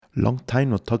Long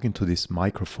time not talking to this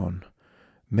microphone.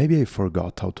 Maybe I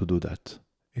forgot how to do that.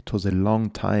 It was a long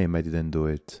time I didn't do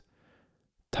it.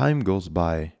 Time goes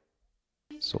by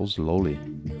so slowly.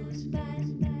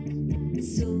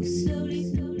 So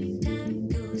slowly, time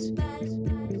goes by.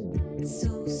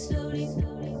 So slowly,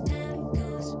 time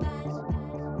goes by.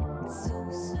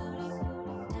 So slowly,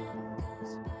 time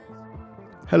goes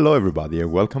by. Hello, everybody,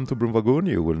 and welcome to Brunvagoon.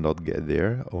 You will not get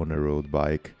there on a road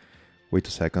bike. Wait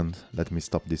a second, let me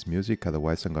stop this music,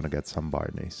 otherwise, I'm gonna get some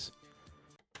Barneys.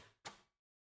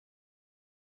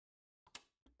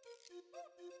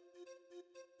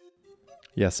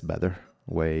 Yes, better.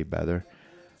 Way better.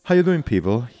 How you doing,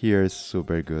 people? Here is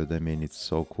super good. I mean, it's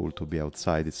so cool to be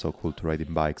outside. It's so cool to ride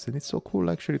in bikes, and it's so cool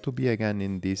actually to be again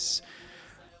in this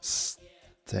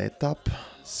setup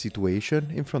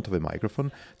situation in front of a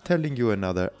microphone, telling you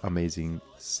another amazing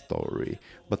story.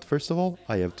 But first of all,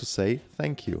 I have to say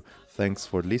thank you. Thanks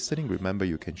for listening. Remember,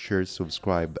 you can share,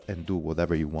 subscribe, and do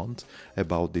whatever you want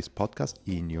about this podcast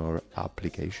in your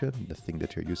application, the thing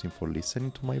that you're using for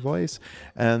listening to my voice.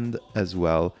 And as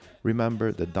well,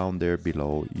 remember that down there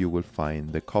below, you will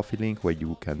find the Coffee link where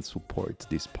you can support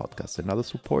this podcast. Another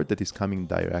support that is coming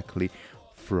directly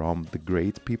from the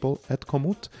great people at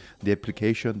Komoot, the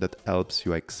application that helps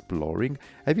you exploring.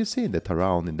 Have you seen that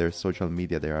around in their social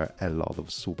media there are a lot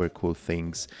of super cool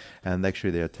things, and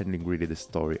actually they are telling really the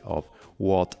story of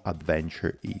what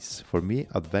adventure is. For me,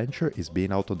 adventure is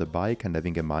being out on the bike and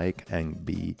having a mic and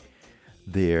be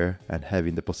there and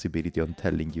having the possibility on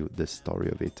telling you the story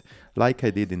of it, like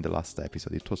I did in the last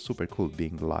episode. It was super cool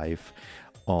being live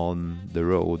on the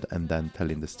road and then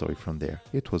telling the story from there.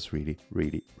 It was really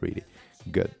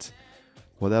good.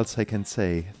 What else I can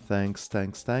say? Thanks.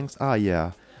 Ah,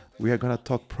 yeah, we are gonna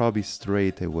talk probably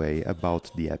straight away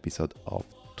about the episode of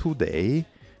today.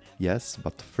 Yes,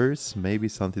 but first, maybe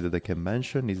something that I can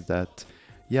mention is that,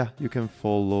 yeah, you can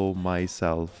follow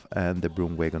myself and the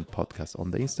Broomwagon podcast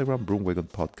on the Instagram, Broomwagon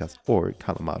podcast or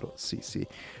Calamaro CC.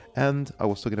 And I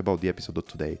was talking about the episode of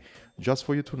today. Just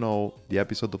for you to know, the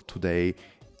episode of today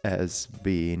has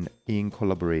been in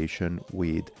collaboration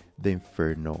with the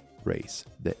Inferno race,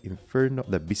 the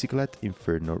Bicyclette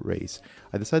Inferno race.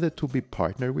 I decided to be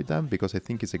partnered with them because I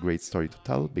think it's a great story to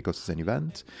tell, because it's an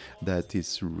event that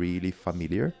is really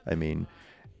familiar. I mean,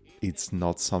 it's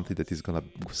not something that is gonna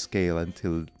scale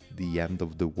until the end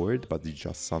of the world, but it's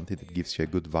just something that gives you a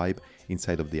good vibe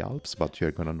inside of the Alps. But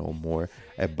you're gonna know more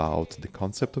about the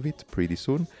concept of it pretty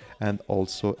soon, and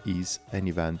also is an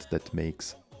event that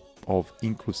makes of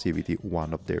inclusivity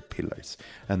one of their pillars,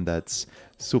 and that's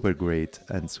super great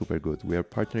and super good. We are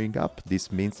partnering up.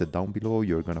 This means that down below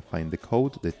you're gonna find the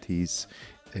code that is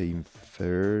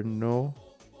Inferno.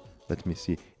 Let me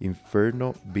see,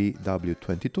 Inferno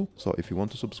BW22. So if you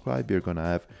want to subscribe, you're gonna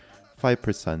have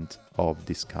 5% of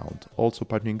discount. Also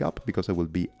partnering up because I will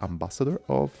be ambassador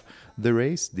of the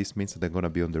race. This means that I'm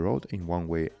gonna be on the road in one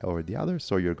way or the other.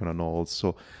 So you're gonna know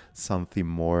also something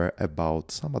more about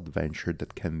some adventure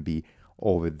that can be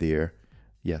over there.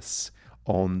 Yes,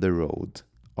 on the road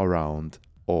around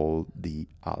all the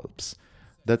Alps.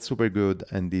 That's super good,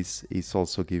 and this is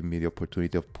also giving me the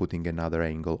opportunity of putting another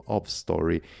angle of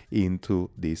story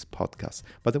into this podcast.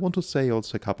 But I want to say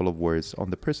also a couple of words on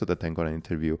the person that I'm going to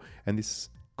interview, and this is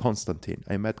Konstantin.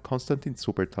 I met Konstantin,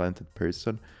 super talented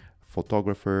person,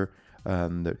 photographer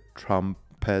and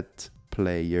trumpet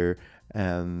player,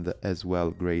 and as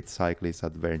well great cyclist,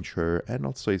 adventurer, and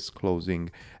also is closing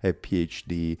a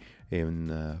PhD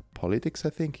in politics.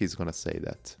 I think he's going to say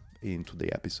that into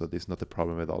the episode. It's not a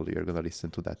problem at all. You're gonna listen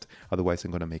to that, otherwise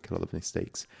I'm gonna make a lot of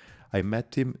mistakes. I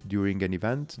met him during an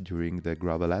event during the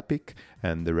Gravel Epic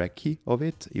and the recce of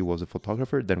it. He was a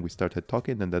photographer. Then we started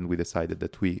talking, and then we decided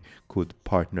that we could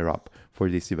partner up for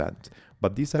this event.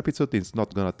 But this episode is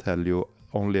not gonna tell you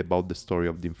only about the story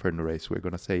of the Inferno race. We're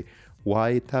gonna say why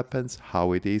it happens,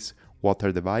 how it is, what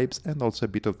are the vibes, and also a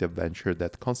bit of the adventure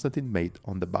that Konstantin made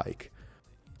on the bike.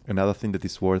 Another thing that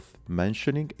is worth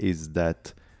mentioning is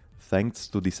that thanks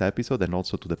to this episode and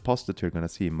also to the post that you're going to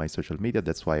see in my social media,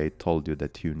 that's why I told you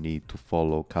that you need to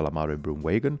follow Calamaro and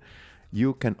Broomwagon,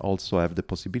 you can also have the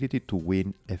possibility to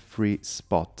win a free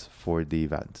spot for the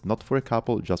event. Not for a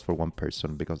couple, just for one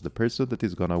person, because the person that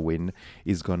is going to win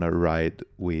is going to ride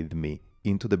with me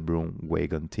into the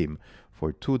Broomwagon team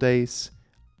for 2 days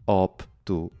up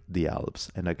to the Alps.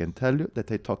 And I can tell you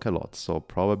that I talk a lot, so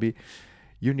probably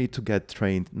you need to get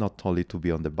trained not only to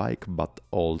be on the bike, but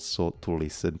also to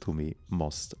listen to me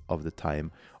most of the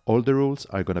time. All the rules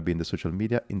are going to be in the social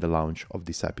media in the launch of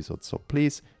this episode, so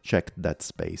please check that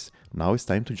space. Now it's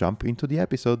time to jump into the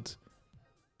episode.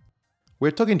 We're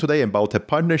talking today about a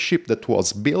partnership that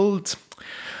was built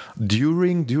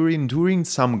During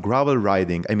some gravel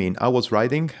riding, I mean, I was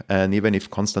riding, and even if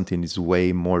Konstantin is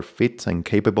way more fit and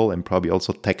capable and probably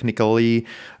also technically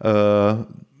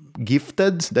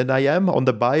gifted than I am on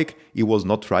the bike, he was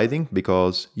not riding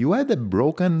because you had a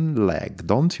broken leg,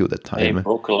 don't you, that I time?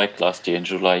 broke a leg last year in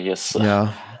July, yes.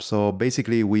 Yeah. So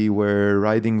basically, we were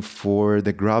riding for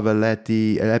the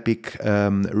Graveletti Epic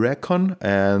Recon,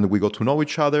 and we got to know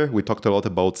each other. We talked a lot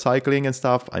about cycling and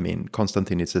stuff. I mean,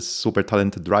 Konstantin is a super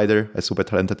talented rider, a super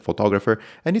talented photographer,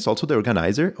 and he's also the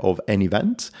organizer of an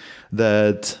event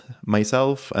that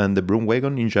myself and the Broom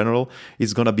Wagon in general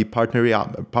is gonna be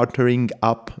partnering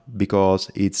up because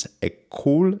it's a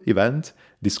cool event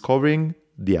discovering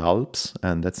the Alps,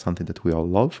 and that's something that we all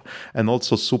love, and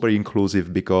also super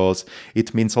inclusive because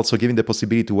it means also giving the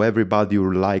possibility to everybody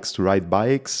who likes to ride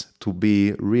bikes to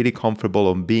be really comfortable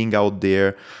on being out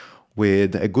there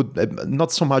with a good,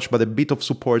 not so much, but a bit of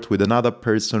support with another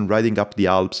person riding up the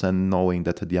Alps and knowing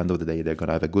that at the end of the day they're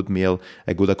gonna have a good meal,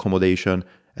 a good accommodation,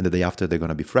 and the day after they're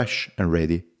gonna be fresh and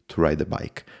ready to ride the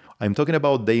bike. I'm talking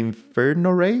about the Inferno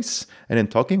race, and I'm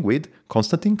talking with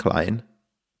Konstantin Klein.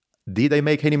 Did I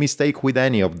make any mistake with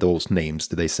any of those names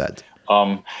that I said?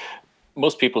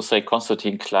 Most people say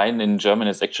Konstantin Klein. In German,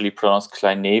 it's actually pronounced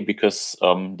Kleine because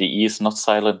the E is not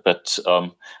silent, but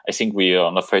I think we are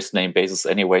on a first name basis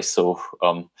anyway, so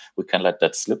we can let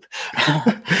that slip.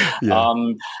 Yeah.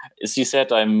 As you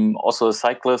said, I'm also a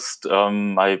cyclist.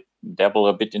 I dabble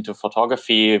a bit into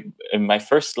photography. In my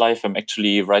first life, I'm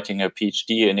actually writing a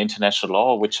PhD in international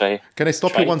law, which I Can I stop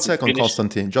you tried 1 second, finish.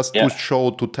 Konstantin? Just Yeah.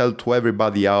 to tell to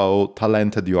everybody how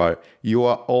talented you are. You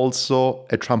are also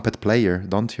a trumpet player,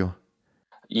 don't you?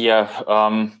 Yeah,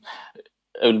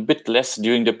 a bit less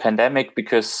during the pandemic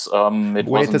because it Wait a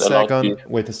wasn't allowed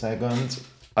to. second.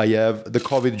 I have the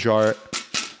COVID jar.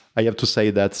 I have to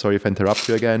say that. Sorry if I interrupt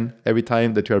you again. Every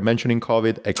time that you are mentioning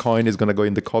COVID, a coin is going to go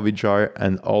in the COVID jar,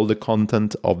 and all the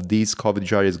content of this COVID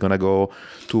jar is going to go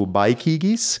to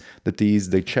Bikeigis, that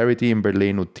is the charity in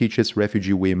Berlin who teaches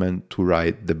refugee women to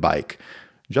ride the bike.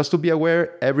 Just to be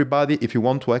aware, everybody, if you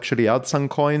want to actually add some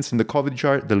coins in the COVID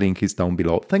jar, the link is down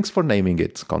below. Thanks for naming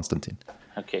it, Konstantin.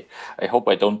 Okay, I hope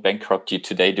I don't bankrupt you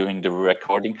today during the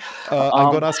recording. I'm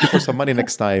going to ask you for some money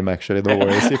next time, actually. Don't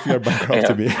worry. See if you're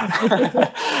bankrupting me.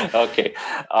 Okay.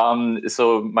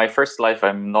 So my first life,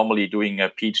 I'm normally doing a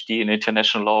PhD in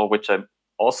international law, which I'm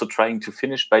also trying to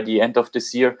finish by the end of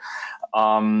this year.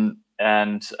 And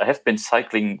I have been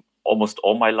cycling almost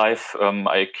all my life.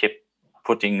 I kept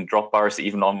putting drop bars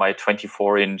even on my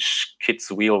 24-inch kids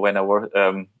wheel when I was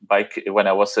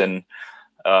in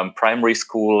primary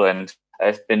school, and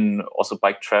I've been also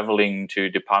bike traveling to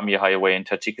the Pamir Highway in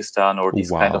Tajikistan or these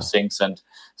kind of things. And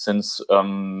since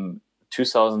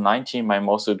 2019, I'm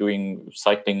also doing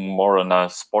cycling more on a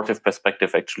sportive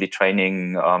perspective, actually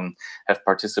training, have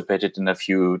participated in a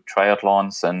few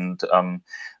triathlons and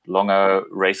longer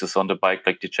races on the bike,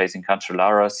 like the Chasing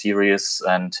Cancellara series.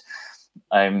 And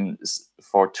I'm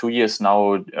for 2 years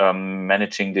now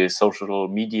managing the social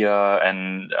media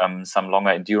and some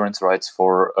longer endurance rides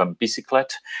for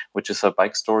Bicyclette, which is a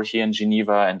bike store here in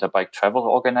Geneva and a bike travel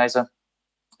organizer.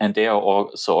 And they are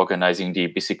also organizing the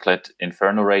Bicyclette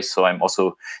Inferno race. So I'm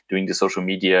also doing the social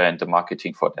media and the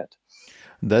marketing for that.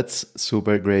 That's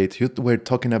super great. You were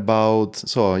talking about,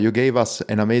 so you gave us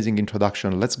an amazing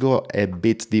introduction. Let's go a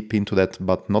bit deep into that,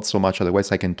 but not so much.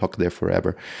 Otherwise, I can talk there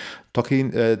forever.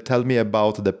 Tell me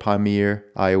about the Pamir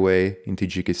Highway in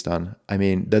Tajikistan. I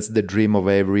mean, that's the dream of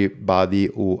everybody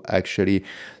who actually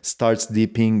starts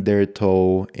dipping their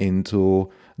toe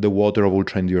into the water of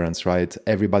ultra endurance, right?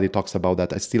 Everybody talks about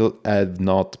that. I still have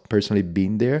not personally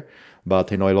been there,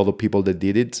 but I know a lot of people that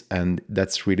did it, and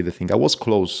that's really the thing. I was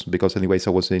close because, anyways,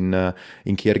 I was in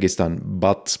Kyrgyzstan.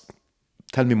 But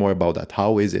tell me more about that.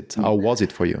 How is it? How was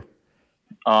it for you?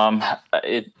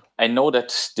 I know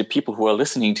that the people who are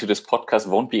listening to this podcast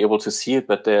won't be able to see it,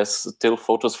 but there's still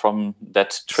photos from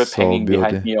that trip hanging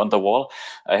behind me on the wall.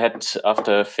 I had,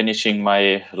 after finishing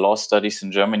my law studies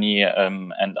in Germany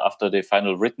and after the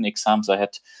final written exams, I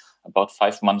had about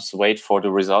 5 months wait for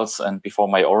the results and before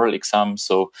my oral exam.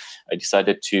 So I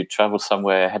decided to travel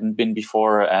somewhere I hadn't been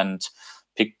before and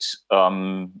picked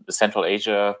Central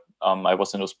Asia. I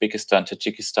was in Uzbekistan,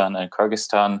 Tajikistan, and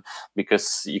Kyrgyzstan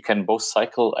because you can both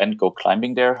cycle and go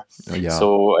climbing there. Oh, yeah.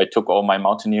 So I took all my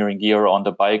mountaineering gear on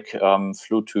the bike,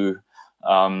 flew to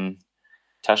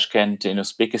Tashkent in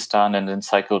Uzbekistan, and then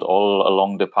cycled all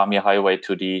along the Pamir Highway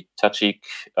to the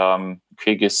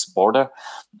Tajik-Kyrgyz border,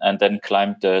 and then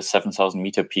climbed the 7,000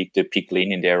 meter peak, the Peak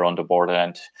Lenin there on the border.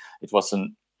 And it was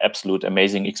an absolute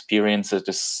amazing experience. It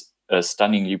is a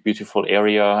stunningly beautiful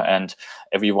area, and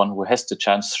everyone who has the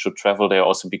chance should travel there.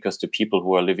 Also, because the people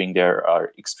who are living there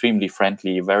are extremely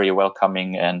friendly, very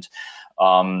welcoming, and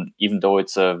even though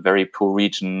it's a very poor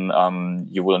region,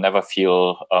 you will never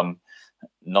feel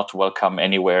not welcome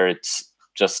anywhere. It's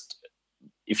just,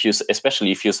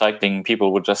 especially if you're cycling,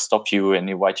 people would just stop you and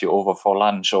invite you over for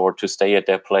lunch or to stay at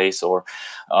their place, or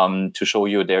to show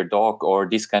you their dog or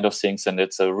these kind of things. And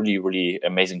it's a really, really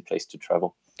amazing place to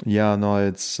travel. Yeah, no,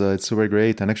 it's super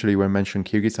great. And actually, when mentioned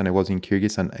Kyrgyzstan, I was in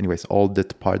Kyrgyzstan. Anyways, all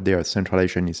that part there, Central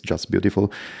Asian, is just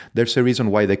beautiful. There's a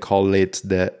reason why they call it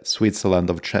the Switzerland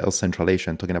of Central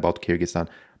Asia. Talking about Kyrgyzstan,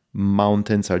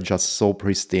 mountains are just so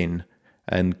pristine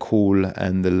and cool,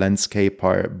 and the landscape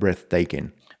are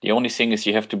breathtaking. The only thing is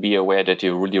you have to be aware that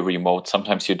you're really remote.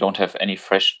 Sometimes you don't have any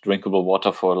fresh drinkable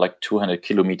water for like 200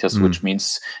 kilometers, which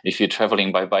means if you're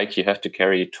traveling by bike, you have to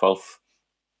carry 12,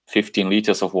 15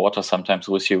 liters of water sometimes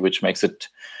with you, which makes it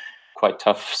quite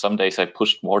tough. Some days I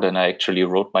pushed more than I actually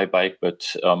rode my bike,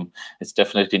 but it's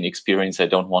definitely an experience I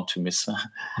don't want to miss.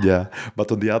 Yeah,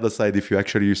 but on the other side, if you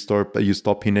actually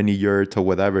stop in any yurt or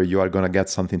whatever, you are gonna get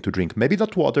something to drink. Maybe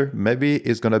not water. Maybe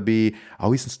it's gonna be,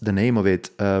 how is the name of it?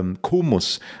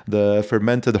 Kummus, the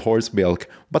fermented horse milk.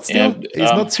 But still,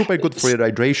 it's not super good for your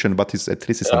hydration. But it's at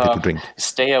least it's something to drink.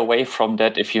 Stay away from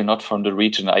that if you're not from the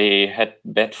region. I had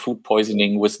bad food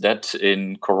poisoning with that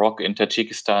in Korok in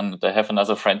Tajikistan. I have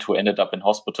another friend who ended up in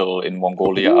hospital in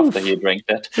Mongolia after he drank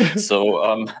that.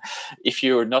 So if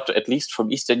you're not at least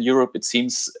from Eastern Europe, it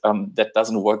seems that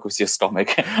doesn't work with your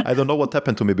stomach. I don't know what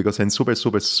happened to me because I'm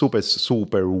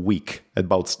super weak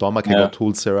about stomach. I got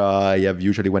ulcera. I have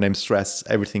usually when I'm stressed,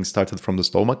 everything started from the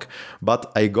stomach.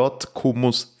 But I got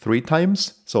kummus 3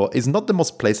 times, so it's not the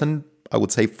most pleasant, I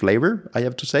would say, flavor, I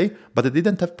have to say, but I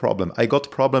didn't have problem. I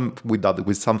got problem with that,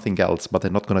 with something else, but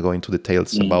I'm not gonna go into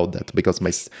details about that because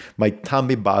my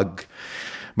tummy bugs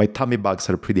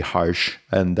are pretty harsh,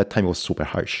 and that time was super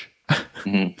harsh.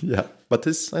 Yeah, but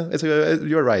it's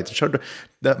you're right. Sure,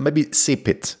 maybe sip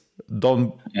it.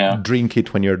 Don't drink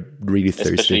it when you're really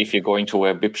thirsty. Especially if you're going to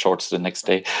wear bib shorts the next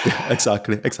day.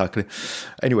 Exactly.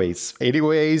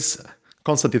 Anyways,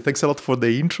 Konstantin, thanks a lot for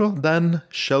the intro. Then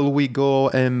shall we go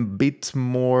a bit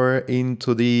more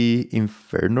into the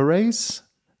Inferno race?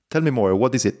 Tell me more.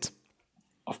 What is it?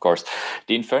 Of course.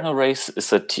 The Inferno race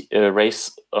is a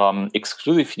race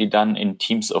exclusively done in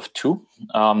teams of 2,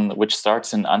 which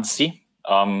starts in Annecy,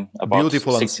 about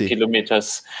beautiful 60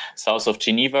 kilometers south of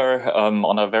Geneva,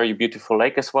 on a very beautiful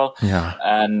lake as well,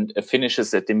 and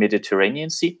finishes at the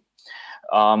Mediterranean Sea.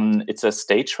 It's a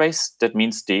stage race. That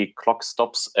means the clock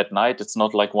stops at night. It's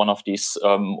not like one of these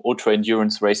ultra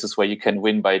endurance races where you can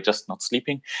win by just not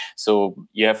sleeping. So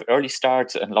you have early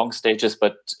starts and long stages,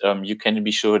 but you can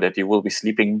be sure that you will be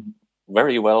sleeping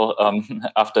very well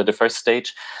after the first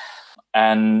stage.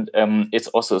 And it's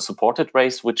also a supported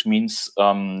race, which means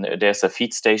there's a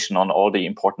feed station on all the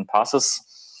important passes.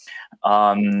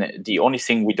 The only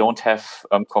thing we don't have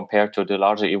compared to the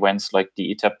larger events like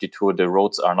the Etape du Tour, the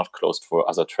roads are not closed for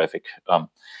other traffic,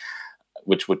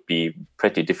 which would be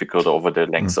pretty difficult over the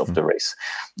length of the race.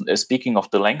 Speaking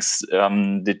of the lengths,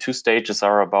 the 2 stages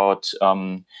are about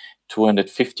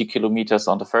 250 kilometers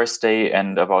on the first day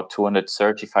and about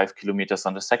 235 kilometers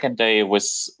on the second day,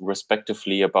 with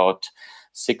respectively about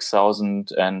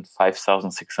 6,000 and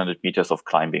 5,600 meters of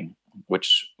climbing,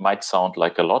 which might sound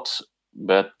like a lot,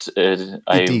 but it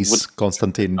is,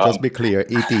 Konstantin. Just be clear,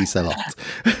 it is a lot.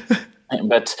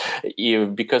 But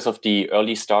because of the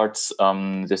early starts,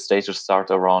 the stages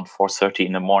start around 4:30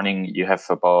 in the morning. You have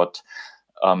about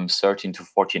 13 to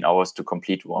 14 hours to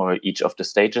complete each of the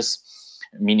stages,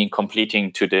 meaning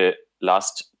completing to the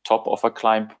last top of a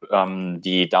climb,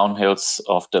 the downhills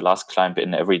of the last climb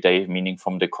in every day, meaning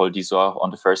from the Col d'Izoard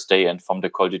on the first day and from the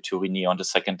Col de Turini on the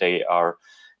second day, are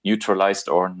neutralized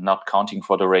or not counting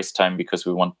for the race time, because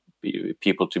we want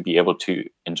people to be able to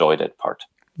enjoy that part.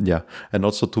 Yeah, and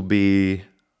also to be,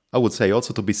 I would say,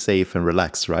 also to be safe and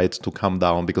relaxed, right? To calm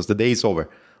down, because the day is over.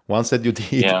 Once that you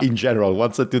did, in general,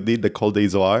 once that you did the Col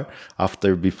d'Izoard,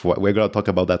 before, we're going to talk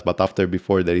about that, but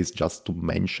before there is, just to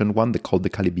mention one, the Col de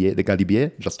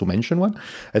Galibier, just to mention one,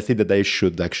 I think that they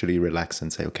should actually relax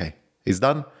and say, okay, it's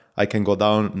done. I can go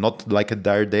down, not like a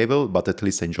daredevil, but at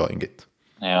least enjoying it.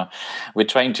 Yeah, we're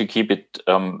trying to keep it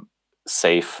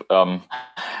safe.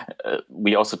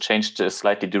 We also changed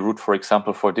slightly the route, for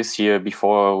example, for this year.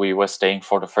 Before, we were staying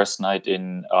for the first night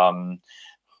in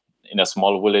a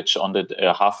small village on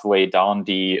the halfway down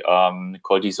the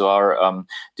Col d'Izoard.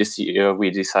 This year, we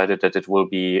decided that it will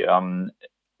be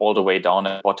all the way down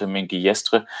at bottom in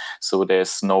Guillestre. So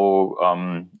there's no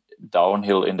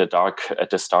downhill in the dark at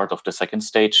the start of the second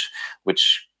stage,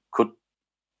 which could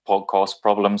cause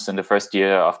problems in the first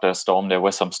year. After a storm, there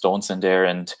were some stones in there,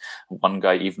 and one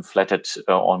guy even flatted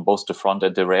on both the front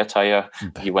and the rear tire.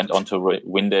 He went on to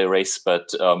win the race, but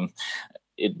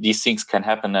these things can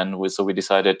happen, and so we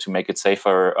decided to make it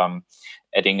safer.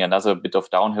 Adding another bit of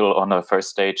downhill on a first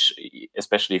stage,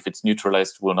 especially if it's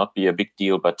neutralized, will not be a big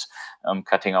deal, but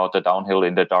cutting out the downhill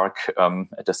in the dark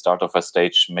at the start of a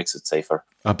stage makes it safer.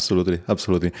 Absolutely,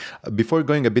 absolutely. Before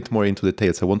going a bit more into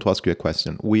details, I want to ask you a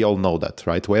question. We all know that,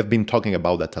 right? We have been talking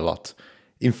about that a lot.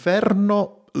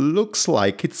 Inferno looks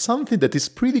like it's something that is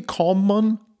pretty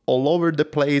common all over the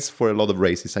place for a lot of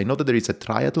races. I know that there is a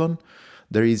triathlon,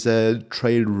 there is a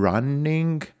trail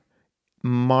running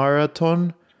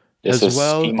marathon, There's as a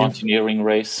well. ski mountaineering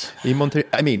race.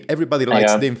 I mean, everybody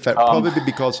likes Yeah, the Inferno, probably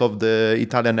because of the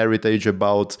Italian heritage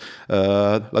about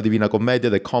La Divina Commedia,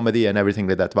 the comedy and everything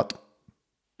like that. But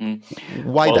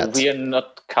why Well, that? we are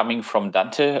not coming from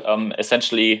Dante.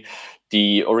 Essentially,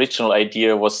 the original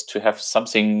idea was to have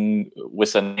something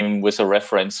with a name, with a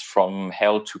reference from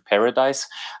hell to paradise.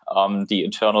 The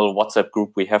internal WhatsApp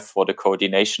group we have for the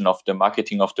coordination of the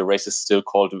marketing of the race is still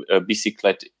called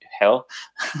Bicyclette Hell.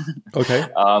 Okay.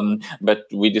 But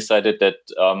we decided that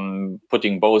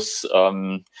putting both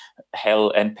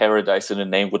hell and paradise in the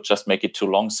name would just make it too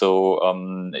long. So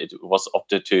it was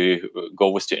opted to go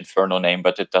with the Inferno name,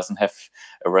 but it doesn't have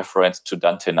a reference to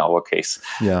Dante in our case.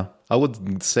 Yeah, I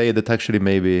would say that actually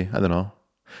maybe, I don't know,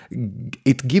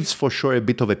 it gives for sure a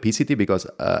bit of epicity because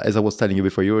as I was telling you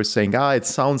before, you were saying, it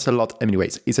sounds a lot.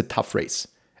 Anyways, it's a tough race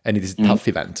and it is a tough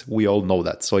event. We all know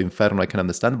that. So Inferno I can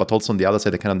understand, but also on the other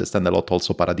side, I can understand a lot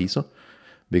also Paradiso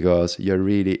because you're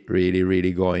really, really,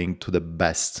 really going to the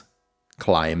best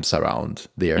climbs around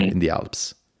there in the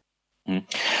Alps.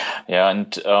 Yeah,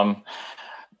 and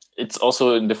it's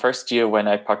also in the first year when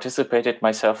I participated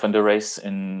myself in the race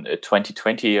in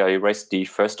 2020, I raced the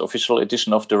first official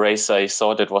edition of the race. I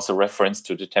saw that was a reference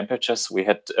to the temperatures. We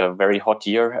had a very hot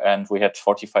year and we had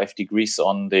 45 degrees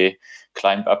on the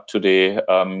climb up to the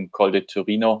Col de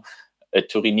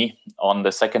Turini on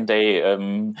the second day.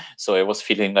 So I was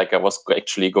feeling like I was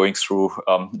actually going through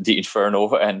the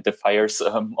inferno and the fires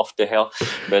of the hell.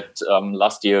 But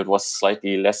last year it was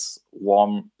slightly less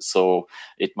warm. So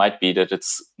it might be that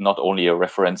it's not only a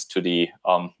reference to the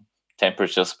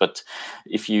temperatures, but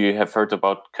if you have heard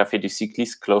about Café du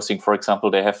Cycliste closing, for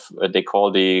example, they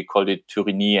call the Col de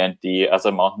Turini and the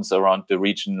other mountains around the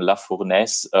region La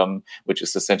Fournaise, which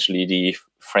is essentially the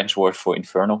French word for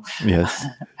inferno. Yes.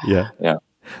 Yeah. Yeah.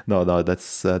 No,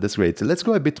 that's great. Let's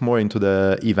go a bit more into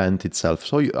the event itself.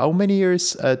 So, how many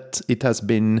years it has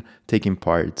been taking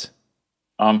part?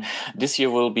 This year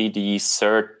will be the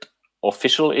third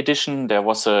official edition. There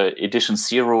was a edition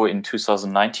 0 in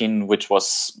 2019, which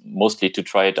was mostly to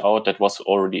try it out. That was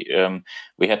already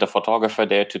we had a photographer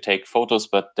there to take photos,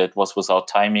 but that was without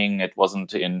timing. It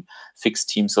wasn't in fixed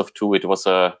teams of 2. It was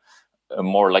a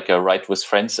more like a ride with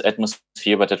friends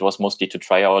atmosphere, but it was mostly to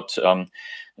try out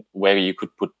where you could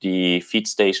put the feed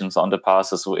stations on the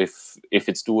passes. So if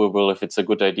it's doable, if it's a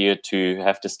good idea to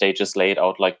have the stages laid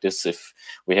out like this, if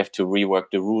we have to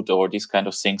rework the route or these kind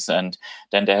of things. And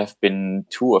then there have been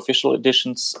 2 official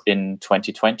editions in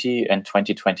 2020 and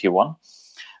 2021.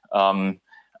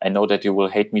 I know that you will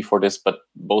hate me for this, but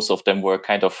both of them were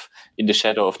kind of in the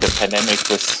shadow of the pandemic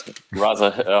with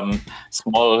rather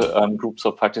small groups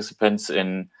of participants.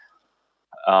 In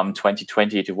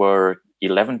 2020, it were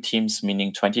 11 teams,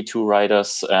 meaning 22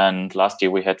 riders. And last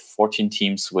year we had 14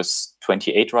 teams with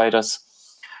 28 riders.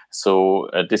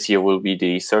 So this year will be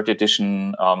the third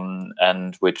edition.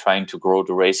 And we're trying to grow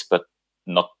the race, but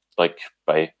not like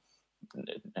by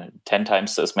 10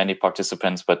 times as many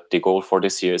participants, but the goal for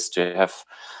this year is to have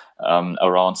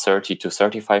around 30 to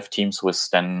 35 teams with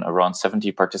then around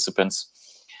 70 participants.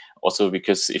 Also,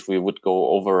 because if we would go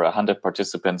over 100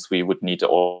 participants, we would need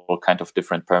all kind of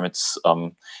different permits.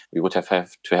 We would have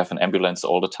to have an ambulance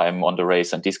all the time on the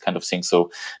race and these kind of things.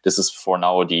 So this is for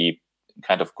now the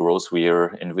kind of growth we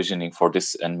are envisioning for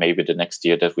this, and maybe the next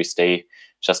year that we stay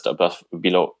just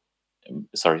below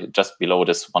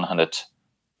this 100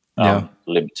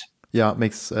 limit. Yeah,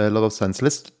 makes a lot of sense.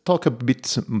 Let's talk a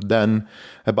bit then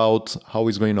about how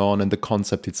it's going on and the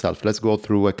concept itself. Let's go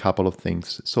through a couple of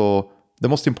things. So the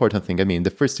most important thing, the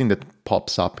first thing that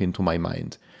pops up into my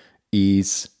mind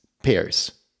is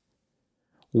pairs.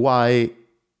 Why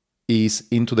is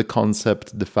into the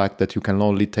concept the fact that you can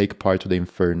only take part to the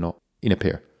Inferno in a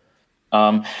pair?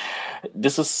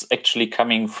 This is actually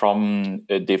coming from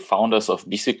the founders of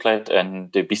Bicyclette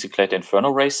and the Bicyclette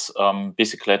Inferno race.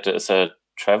 Bicyclette is a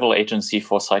travel agency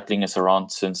for cycling is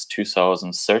around since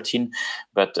 2013,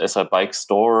 but as a bike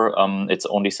store, it's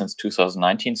only since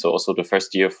 2019. So also the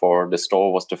first year for the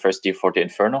store was the first year for the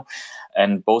Inferno.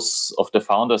 And both of the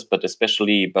founders, but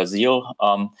especially Basile,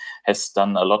 has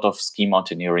done a lot of ski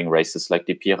mountaineering races, like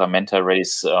the Pierramenta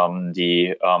race.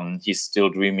 He's still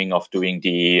dreaming of doing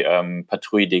the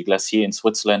Patrouille des Glaciers in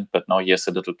Switzerland, but now he has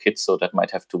a little kid, so that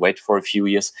might have to wait for a few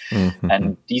years.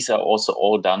 And these are also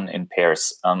all done in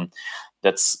pairs.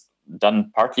 That's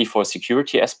done partly for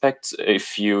security aspects.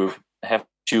 If you have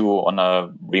to on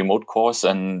a remote course,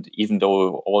 and even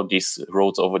though all these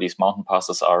roads over these mountain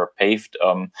passes are paved,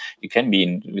 you can be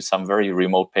in some very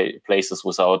remote places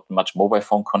without much mobile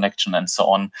phone connection and so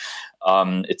on.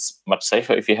 It's much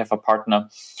safer if you have a partner,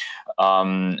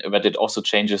 but it also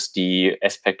changes the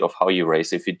aspect of how you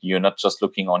race. If you're not just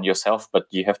looking on yourself, but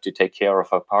you have to take care of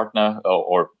a partner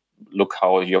or look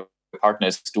how your partner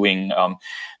is doing,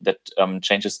 that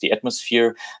changes the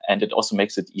atmosphere, and it also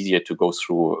makes it easier to go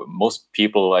through. Most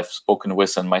people I've spoken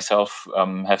with and myself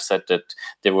have said that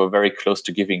they were very close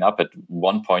to giving up at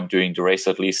one point during the race,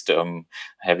 at least,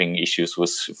 having issues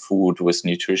with food, with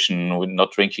nutrition, with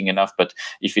not drinking enough. But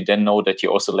if you then know that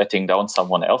you're also letting down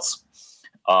someone else,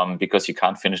 because you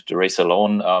can't finish the race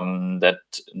alone, that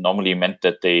normally meant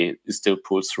that they still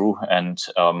pull through, and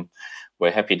we're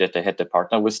happy that they had the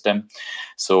partner with them.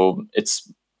 So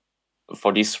it's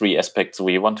for these three aspects.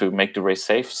 We want to make the race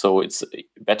safe. So it's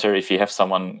better if you have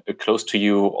someone close to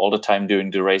you all the time during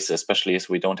the race, especially as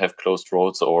we don't have closed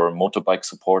roads or motorbike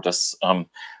support as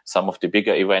some of the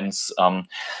bigger events.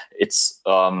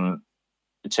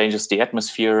 It changes the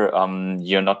atmosphere.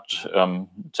 You're not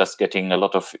just getting a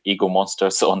lot of ego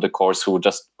monsters on the course who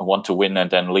just want to win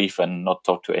and then leave and not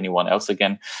talk to anyone else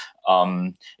again.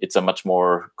 It's a much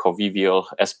more convivial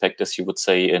aspect, as you would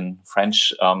say in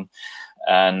French.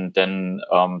 And then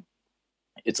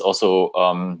it's also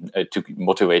to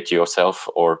motivate yourself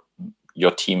or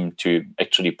your team to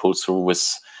actually pull through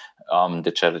with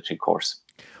the challenging course.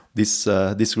 This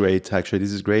is great, actually.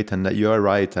 This is great, and you are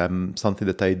right. Something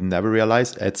that I never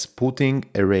realized. It's putting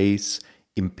a race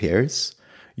in pairs.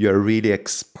 You are really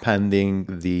expanding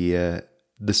the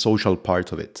social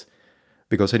part of it,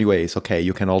 because anyways, okay,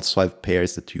 you can also have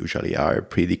pairs that usually are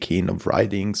pretty keen of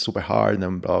riding super hard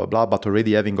and blah blah blah. But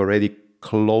having already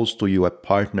close to you a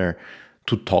partner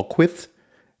to talk with,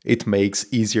 it makes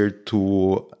easier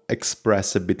to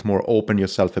express a bit more, open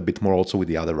yourself a bit more, also with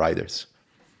the other riders.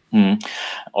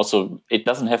 Also, it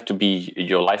doesn't have to be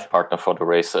your life partner for the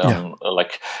race.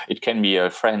 Like it can be a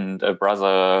friend, a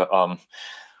brother.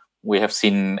 We have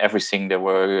seen everything. There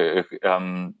were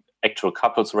actual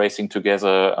couples racing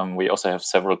together. We also have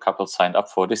several couples signed up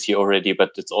for this year already, but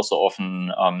it's also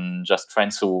often just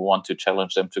friends who want to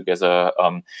challenge them together,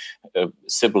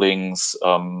 siblings.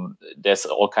 There's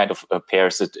all kind of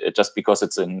pairs. Just because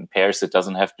it's in pairs, it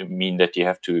doesn't have to mean that you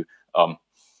have to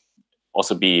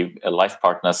also be life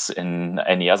partners in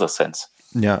any other sense.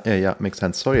 Yeah, makes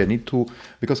sense. Sorry, I need to,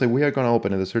 because we are going to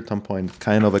open at a certain point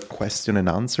kind of a question and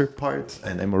answer part,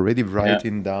 and I'm already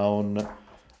writing down.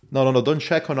 No, don't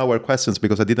check on our questions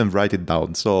because I didn't write it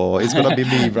down. So it's going to be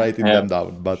me writing them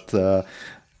down. But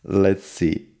let's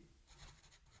see.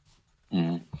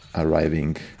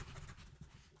 Arriving.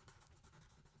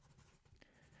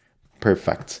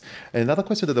 Perfect. Another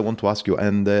question that I want to ask you,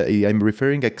 and I'm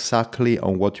referring exactly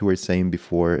on what you were saying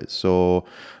before. So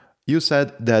you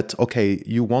said that, okay,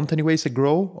 you want anyways to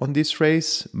grow on this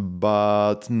race,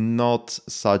 but not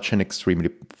such an extremely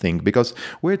thing, because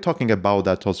we're talking about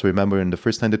that also. Remember in the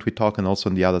first time that we talked, and also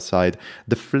on the other side,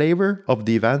 the flavor of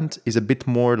the event is a bit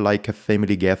more like a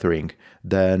family gathering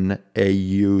than a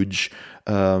huge,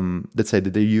 let's say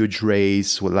the huge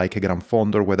race with like a Gran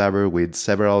Fondo or whatever, with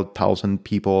several thousand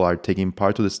people are taking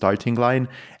part of the starting line,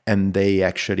 and they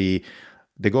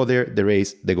go there, the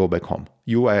race, they go back home.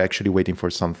 You are actually waiting for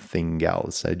something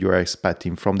else. You are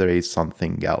expecting from the race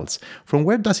something else. From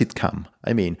where does it come?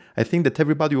 I mean, I think that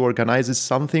everybody who organizes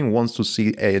something wants to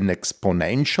see an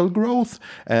exponential growth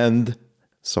and,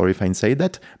 sorry if I say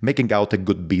that, making out a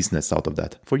good business out of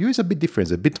that. For you, it's a bit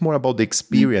different, a bit more about the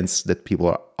experience that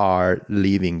people are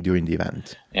living during the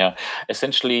event. Yeah,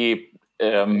 essentially,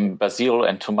 Basile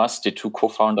and Thomas, the two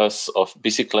co-founders of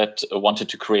Bicyclette, wanted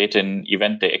to create an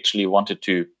event they actually wanted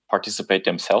to participate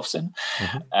themselves in.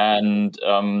 And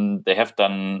they have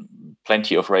done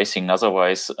plenty of racing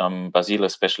otherwise. Basile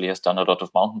especially has done a lot of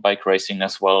mountain bike racing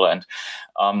as well. And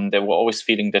they were always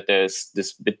feeling that there's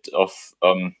this bit of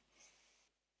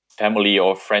family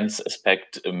or friends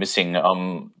aspect missing.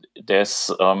 There's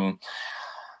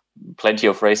plenty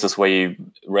of races where you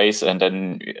race and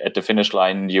then at the finish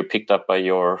line you're picked up by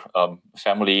your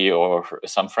family or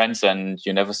some friends and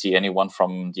you never see anyone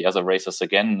from the other races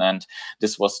again. And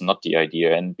this was not the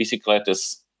idea. And Bicyclette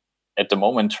is at the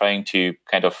moment trying to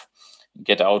kind of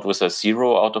get out with a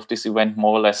zero out of this event,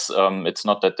 more or less. It's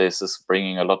not that this is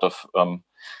bringing a lot of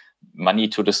money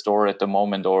to the store at the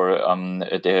moment or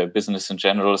their business in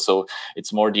general. So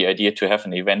it's more the idea to have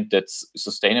an event that's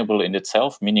sustainable in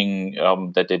itself, meaning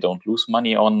that they don't lose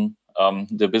money on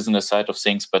the business side of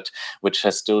things, but which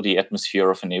has still the atmosphere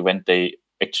of an event they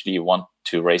actually want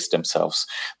to race themselves.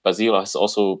 Basile has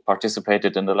also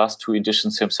participated in the last 2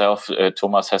 editions himself.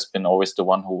 Thomas has been always the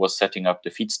one who was setting up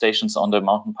the feed stations on the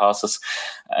mountain passes.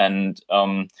 And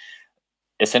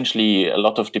essentially, a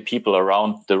lot of the people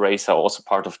around the race are also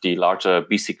part of the larger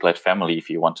Bicyclette family, if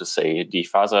you want to say. The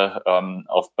father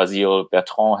of Basile,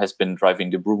 Bertrand, has been driving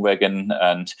the broom wagon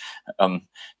and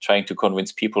trying to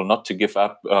convince people not to give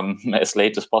up as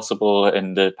late as possible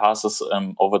in the passes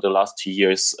over the last 2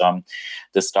 years.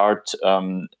 The start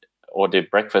or the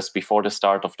breakfast before the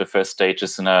start of the first stage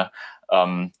is in a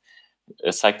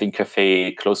cycling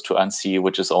cafe close to Annecy,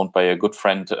 which is owned by a good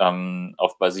friend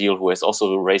of Basile, who has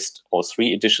also raced all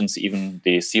 3 editions, even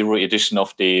the 0 edition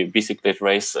of the Bicyclette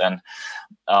race. And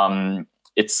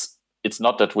it's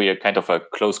not that we are kind of a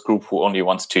close group who only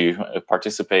wants to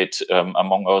participate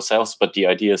among ourselves, but the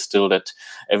idea is still that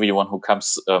everyone who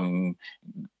comes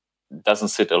doesn't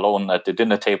sit alone at the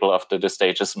dinner table after the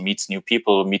stages, meets new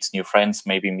people, meets new friends,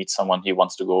 maybe meets someone he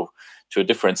wants to go to a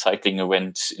different cycling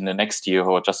event in the next year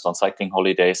or just on cycling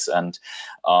holidays. And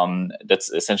that's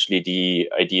essentially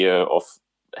the idea of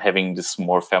having this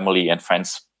more family and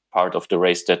friends part of the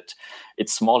race, that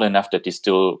it's small enough that you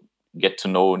still get to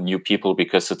know new people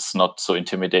because it's not so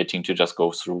intimidating to just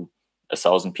go through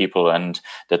 1,000 people, and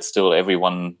that still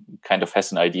everyone kind of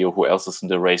has an idea who else is in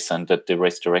the race, and that the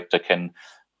race director can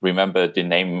remember the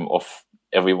name of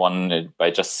everyone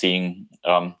by just seeing,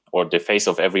 or the face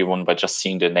of everyone by just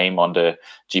seeing the name on the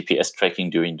GPS tracking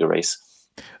during the race.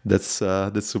 That's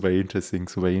super interesting,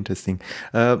 super interesting.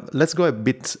 Let's go a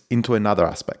bit into another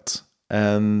aspect.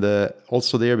 And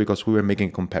also there, because we were making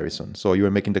a comparison. So you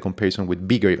were making the comparison with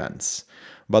bigger events.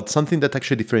 But something that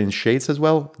actually differentiates as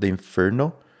well, the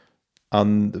Inferno,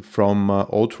 and from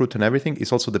Haute Route and everything,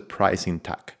 is also the pricing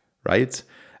tag, right?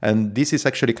 And this is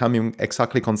actually coming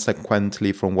exactly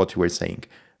consequently from what you were saying.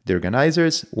 The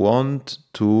organizers want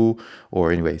to,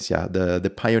 or anyways, yeah, the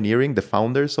pioneering, the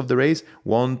founders of the race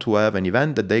want to have an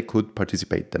event that they could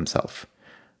participate themselves.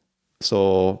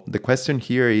 So the question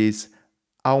here is,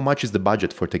 how much is the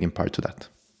budget for taking part to that?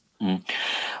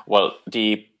 Well,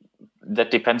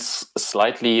 that depends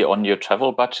slightly on your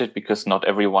travel budget, because not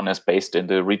everyone is based in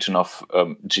the region of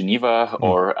Geneva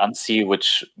or Annecy,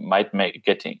 which might make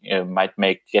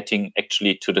getting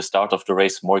actually to the start of the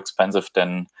race more expensive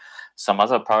than some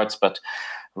other parts. But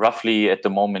roughly at the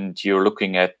moment, you're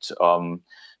looking at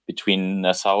between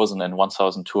 1,000 and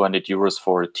 1,200 euros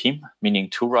for a team, meaning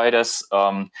 2 riders,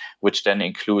 which then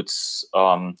includes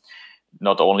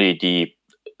not only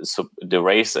the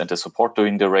race and the support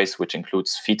during the race, which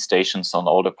includes feed stations on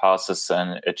all the passes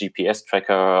and a GPS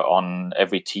tracker on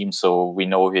every team, so we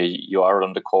know where you are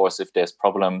on the course if there's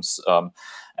problems,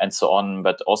 and so on.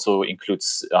 But also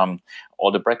includes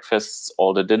all the breakfasts,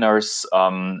 all the dinners,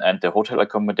 and the hotel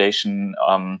accommodation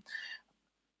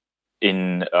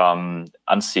in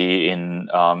Annecy, in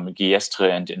Guillestre,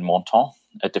 and in Monton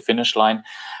at the finish line.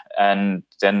 And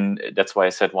then that's why I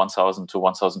said 1,000 to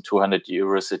 1,200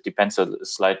 euros. It depends a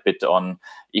slight bit on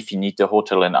if you need the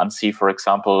hotel in Annecy, for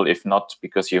example. If not,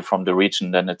 because you're from the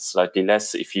region, then it's slightly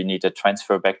less. If you need a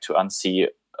transfer back to Annecy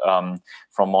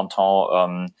from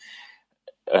Monton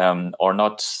or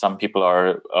not, some people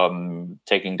are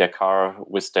taking their car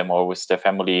with them or with their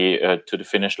family to the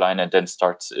finish line and then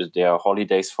start their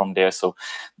holidays from there. So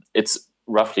it's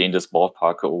roughly in this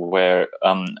ballpark where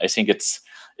I think it's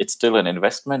still an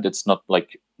investment. It's not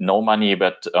like no money,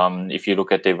 but if you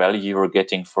look at the value you're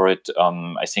getting for it,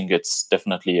 I think it's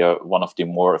definitely one of the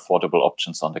more affordable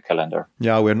options on the calendar.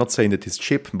 Yeah, we're not saying that it's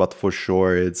cheap, but for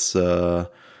sure it's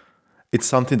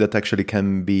something that actually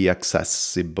can be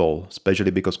accessible,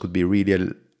 especially because could be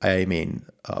really,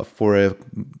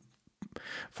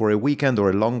 for a weekend or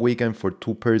a long weekend for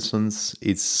 2 persons,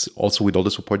 it's also with all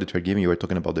the support that you're giving. You were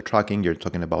talking about the tracking, you're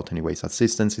talking about anyways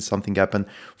assistance if something happened,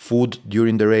 food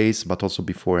during the race, but also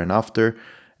before and after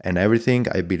and everything.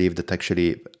 I believe that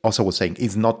actually, also was saying,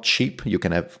 it's not cheap. You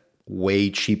can have way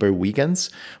cheaper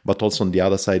weekends, but also on the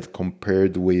other side,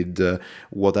 compared with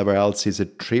whatever else is a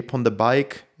trip on the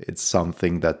bike, it's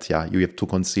something that, yeah, you have to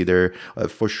consider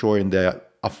for sure in the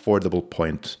affordable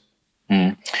point.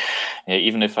 Yeah,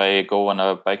 even if I go on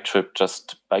a bike trip,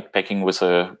 just bikepacking with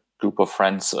a group of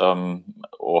friends,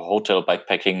 or hotel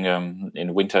bikepacking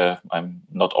in winter, I'm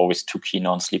not always too keen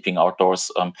on sleeping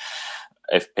outdoors.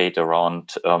 I've paid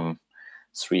around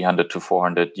 300 to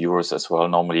 400 euros as well,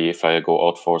 normally if I go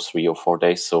out for 3 or 4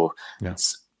 days. So Yeah.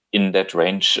 it's in that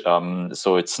range.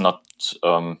 So it's not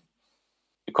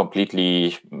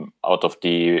completely out of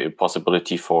the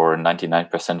possibility for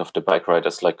 99% of the bike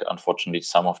riders, like unfortunately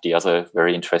some of the other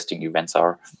very interesting events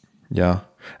are. Yeah.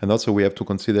 And also we have to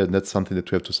consider, and that's something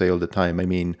that we have to say all the time. I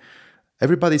mean,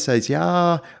 everybody says,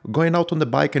 yeah, going out on the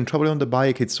bike and traveling on the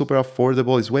bike, it's super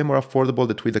affordable. It's way more affordable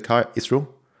than with the car. It's true.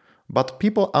 But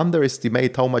people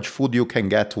underestimate how much food you can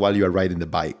get while you are riding the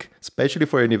bike, especially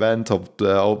for an event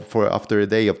for after a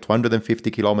day of 250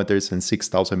 kilometers and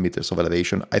 6,000 meters of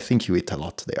elevation. I think you eat a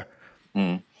lot there.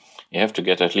 You have to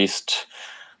get at least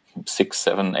 6,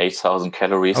 7, 8,000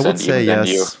 calories, I would and say even then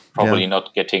yes. you're probably Yeah.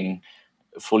 not getting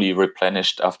fully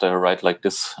replenished after a ride like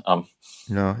this.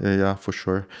 Yeah, for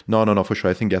sure. No, for sure.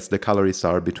 I think yes, the calories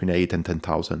are between 8 and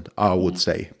 10,000, I would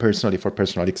say, personally, for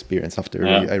personal experience after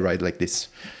Yeah. I ride like this.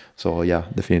 So yeah,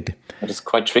 definitely. It is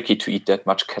quite tricky to eat that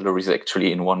much calories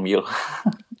actually in one meal.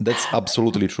 That's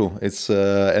absolutely true. It's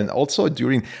and also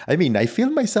during. I mean, I feel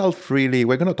myself really.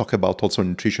 We're gonna talk about also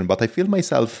nutrition, but I feel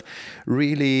myself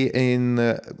really in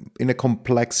a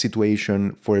complex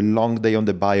situation for a long day on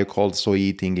the bike, also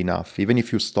eating enough, even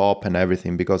if you stop and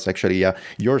everything, because actually, yeah,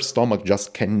 your stomach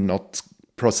just cannot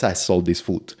process all this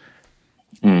food.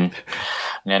 And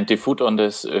the food on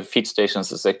these feed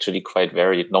stations is actually quite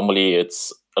varied. Normally,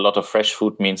 it's a lot of fresh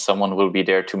food, means someone will be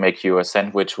there to make you a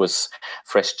sandwich with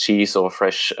fresh cheese or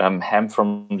fresh ham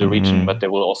from the region, but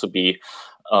there will also be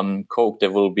Coke,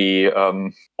 there will be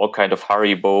all kind of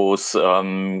Haribos,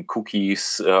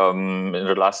 cookies. In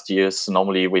the last years,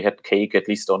 normally we had cake at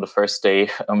least on the first day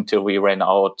until we ran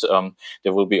out.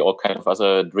 There will be all kind of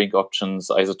other drink options,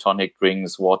 isotonic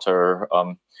drinks, water.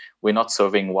 We're not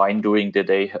serving wine during the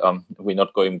day. We're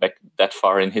not going back that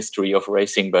far in history of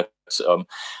racing, but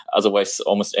otherwise,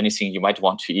 almost anything you might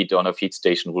want to eat on a feed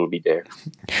station will be there.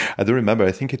 I do remember.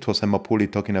 I think it was Emma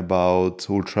Pooley talking about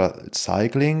ultra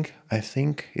cycling. I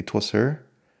think it was her.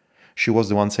 She was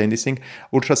the one saying this thing.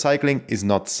 Ultra cycling is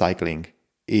not cycling.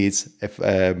 Is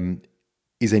an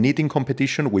eating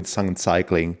competition with some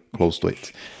cycling close to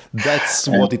it. That's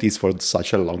what it is for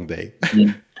such a long day.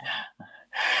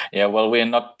 Yeah, well, we're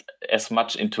not as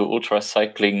much into ultra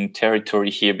cycling territory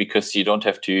here because you don't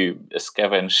have to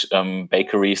scavenge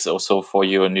bakeries also for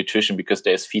your nutrition, because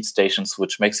there's feed stations,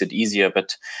 which makes it easier,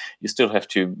 but you still have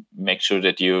to make sure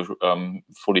that you're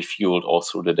fully fueled all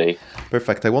through the day.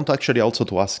 Perfect. I want actually also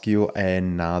to ask you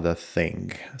another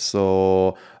thing.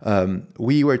 So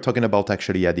we were talking about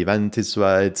actually the event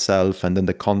itself and then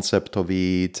the concept of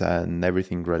it and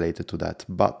everything related to that.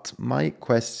 But my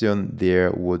question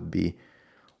there would be,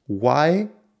 why?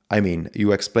 I mean,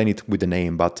 you explain it with the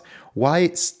name, but why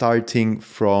starting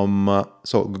from,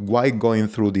 so why going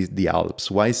through the Alps?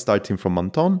 Why starting from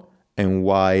Menton and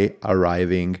why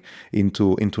arriving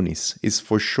into Nice? Is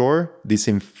for sure this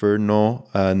inferno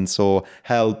and so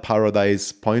hell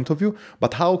paradise point of view,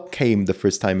 but how came the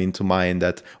first time into mind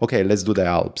that, okay, let's do the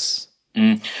Alps?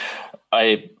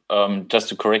 Just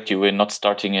to correct you, we're not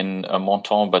starting in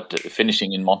Menton, but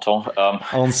finishing in Menton.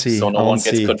 Annecy, so no one gets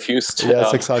Annecy. confused.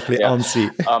 Yes, exactly, Annecy.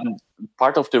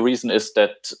 Part of the reason is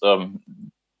that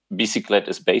Bicyclette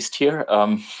is based here.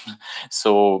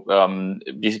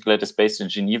 Bicyclette is based in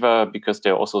Geneva because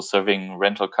they're also serving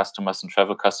rental customers and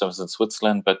travel customers in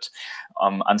Switzerland. But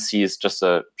Annecy is just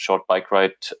a short bike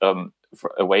ride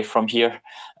away from here,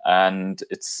 and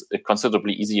it's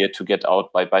considerably easier to get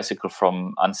out by bicycle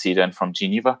from Annecy than from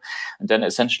Geneva. And then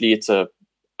essentially it's a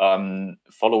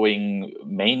following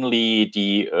mainly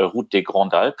the Route des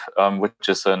Grandes Alpes, which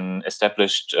is an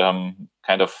established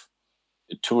kind of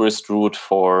tourist route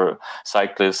for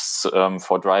cyclists,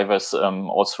 for drivers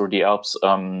all through the Alps,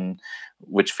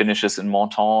 which finishes in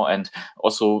Menton. And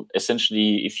also,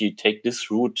 essentially, if you take this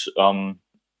route,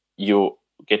 you're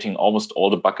getting almost all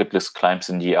the bucket list climbs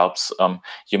in the Alps.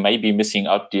 You may be missing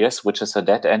Alpe d'Huez, which is a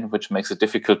dead end, which makes it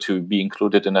difficult to be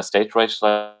included in a state race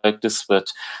like this.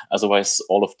 But otherwise,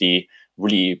 all of the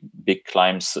really big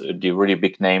climbs, the really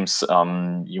big names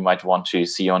you might want to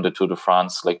see on the Tour de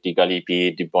France, like the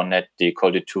Galibier, the Bonnet, the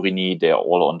Col de Tourigny, they're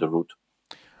all on the route.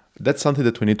 That's something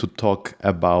that we need to talk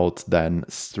about then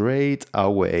straight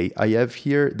away. I have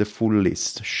here the full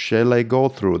list. Shall I go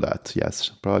through that? Yes,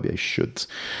 probably I should.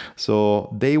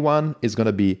 So day one is going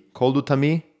to be Col du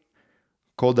Tamis,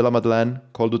 Col de la Madeleine,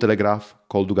 Col du Telegraphe,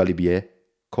 Col du Galibier,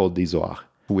 Col d'Izoard.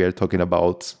 We are talking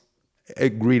about a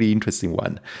really interesting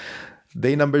one.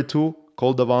 Day number 2,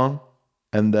 Col d'Avant,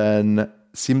 and then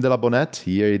Cime de la Bonnette.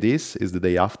 Here it is the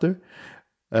day after,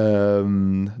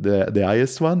 the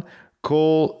highest one.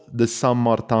 Col de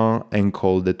Saint-Martin and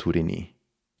Col de Tourigny.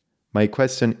 My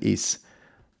question is,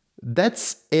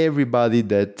 that's everybody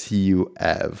that you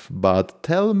have, but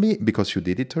tell me, because you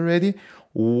did it already,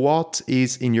 what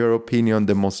is, in your opinion,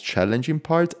 the most challenging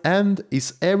part, and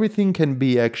is everything can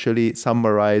be actually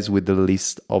summarized with the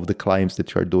list of the climbs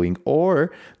that you are doing,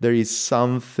 or there is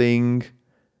something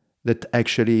that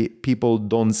actually people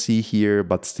don't see here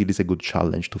but still is a good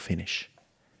challenge to finish?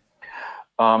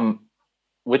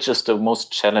 Which is the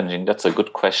most challenging? That's a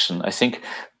good question. I think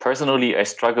personally, I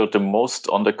struggled the most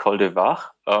on the Col de Var,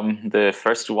 the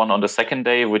first one on the second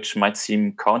day, which might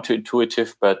seem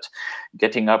counterintuitive, but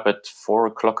getting up at 4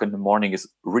 o'clock in the morning is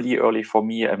really early for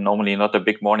me. I'm normally not a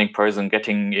big morning person.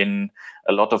 Getting in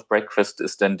a lot of breakfast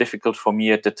is then difficult for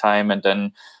me at the time. And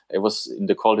then I was in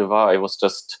the Col de Var, I was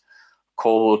just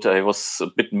cold. I was a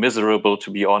bit miserable, to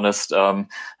be honest.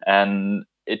 And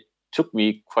took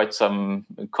me quite some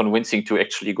convincing to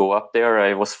actually go up there.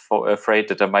 I was afraid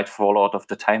that I might fall out of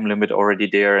the time limit already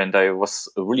there, and I was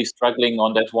really struggling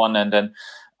on that one. And then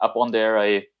up on there,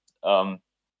 it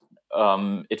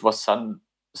was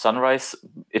sunrise.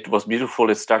 It was beautiful.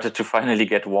 It started to finally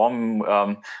get warm.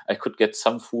 I could get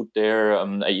some food there.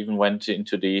 I even went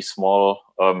into the small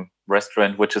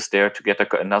restaurant which is there to get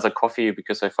another coffee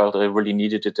because I felt I really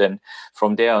needed it. And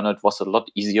from there on, it was a lot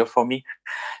easier for me.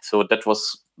 So that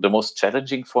was the most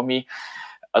challenging for me.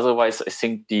 Otherwise, I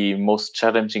think the most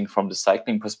challenging from the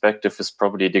cycling perspective is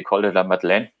probably the Col de la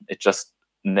Madeleine. It just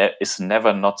is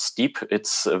never not steep.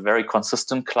 It's a very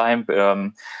consistent climb,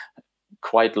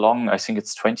 quite long. I think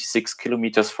it's 26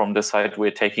 kilometers from the side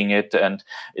we're taking it, and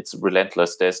it's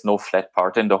relentless. There's no flat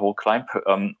part in the whole climb.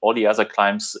 All the other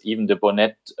climbs, even the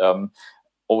Bonnette,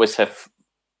 always have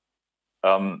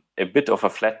a bit of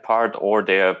a flat part, or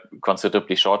they're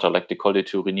considerably shorter. Like the Col de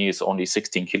Tourigny is only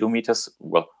 16 kilometers.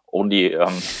 Well, only,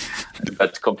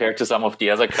 but compared to some of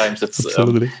the other climbs, it's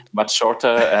much shorter.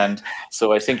 And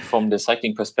so I think from the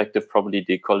cycling perspective, probably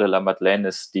the Col de la Madeleine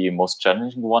is the most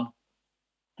challenging one.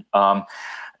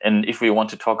 And if we want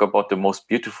to talk about the most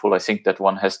beautiful, I think that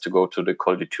one has to go to the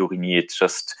Col de Tourigny. It's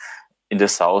just in the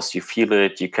south, you feel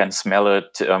it, you can smell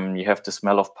it. You have the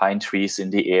smell of pine trees in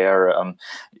the air.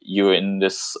 You're in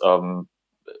this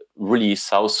really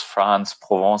South France,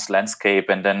 Provence landscape.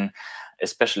 And then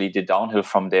especially the downhill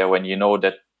from there, when you know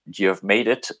that you have made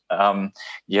it,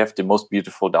 you have the most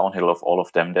beautiful downhill of all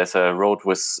of them. There's a road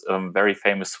with very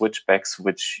famous switchbacks,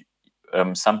 which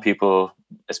some people,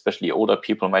 especially older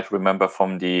people, might remember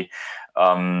from the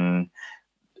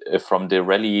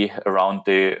rally around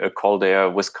the Col there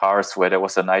with cars, where there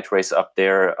was a night race up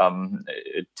there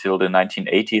till the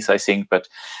 1980s, I think. But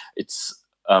it's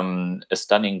a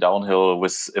stunning downhill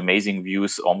with amazing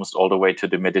views almost all the way to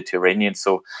the Mediterranean.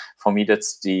 So for me,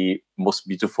 that's the most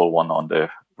beautiful one on the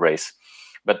race.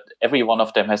 But every one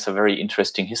of them has a very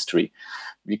interesting history.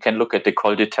 We can look at the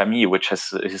Col de Tamis, which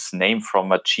has his name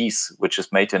from a cheese which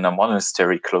is made in a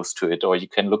monastery close to it. Or you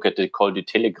can look at the Col du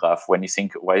Telegraph when you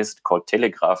think, why is it called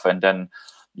Telegraph? And then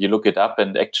you look it up,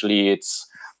 and actually it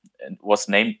was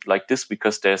named like this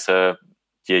because there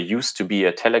used to be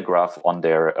a telegraph on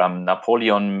there.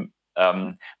 Napoleon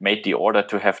made the order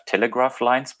to have telegraph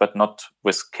lines, but not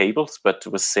with cables, but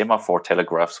with semaphore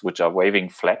telegraphs, which are waving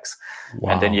flags.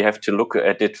 Wow. And then you have to look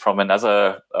at it from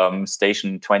another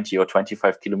station 20 or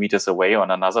 25 kilometers away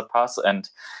on another pass, and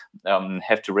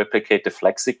have to replicate the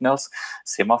flag signals,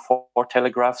 semaphore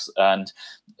telegraphs. And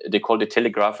they call the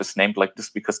telegraph is named like this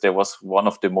because there was one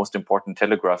of the most important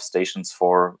telegraph stations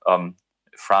for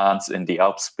France in the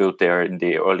Alps, built there in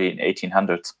the early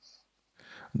 1800s.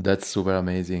 That's super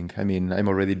amazing. I mean, I'm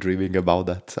already dreaming about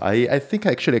that. I think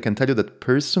actually I can tell you that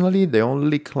personally, the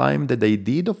only climb that I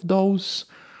did of those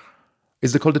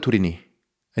is the Col de Tourigny.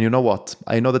 And you know what?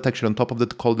 I know that actually on top of the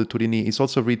Col de Tourigny, it's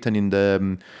also written in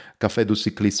the Café du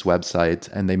Cycliste website,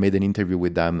 and I made an interview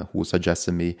with them who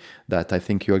suggested me that I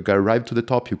think you arrive to the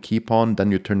top, you keep on,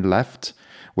 then you turn left,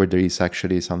 where there is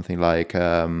actually something like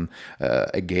a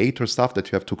gate or stuff that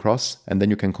you have to cross, and then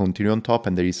you can continue on top,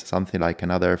 and there is something like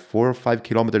another 4 or 5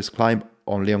 kilometers climb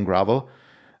only on gravel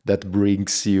that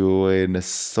brings you in a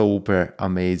super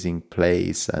amazing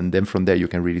place. And then from there you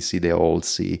can really see the whole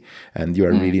sea, and you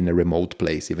are really in a remote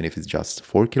place, even if it's just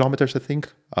 4 kilometers, I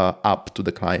think, up to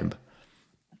the climb.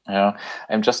 Yeah,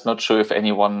 I'm just not sure if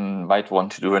anyone might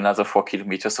want to do another 4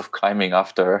 kilometers of climbing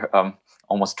after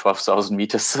almost 12,000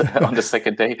 meters on the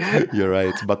second day. You're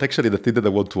right. But actually, the thing that I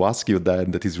want to ask you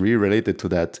then that is really related to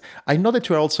that, I know that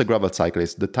you're also a gravel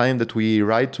cyclist. The time that we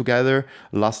ride together,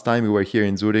 last time we were here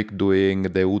in Zurich doing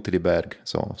the Uetliberg,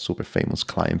 so super famous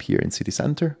climb here in city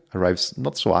center. Arrives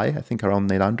not so high, I think around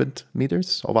 900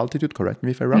 meters of altitude, correct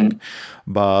me if I'm wrong.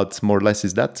 But more or less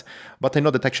is that. But I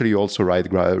know that actually you also ride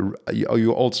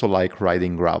you also like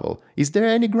riding gravel. Is there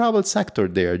any gravel sector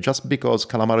there just because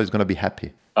Calamaro is going to be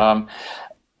happy?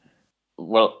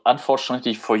 Well,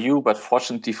 unfortunately for you, but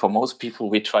fortunately for most people,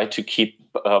 we try to keep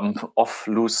off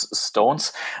loose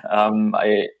stones.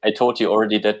 I told you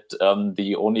already that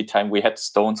the only time we had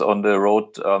stones on the road,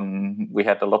 we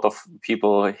had a lot of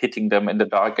people hitting them in the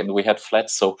dark, and we had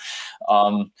flats. So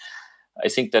I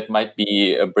think that might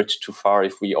be a bridge too far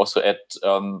if we also add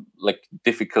like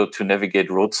difficult to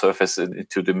navigate road surface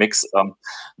into the mix.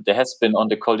 There has been on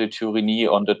the Col de Turini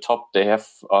on the top, they have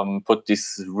put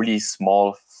this really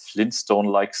small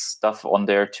Flintstone-like stuff on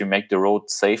there to make the road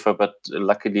safer, but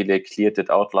luckily they cleared it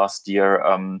out last year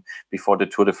before the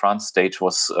Tour de France stage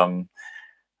was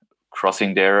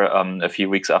crossing there a few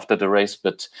weeks after the race.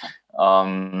 But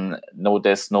no,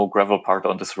 there's no gravel part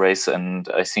on this race, and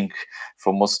I think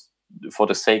for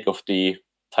the sake of the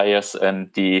tires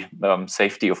and the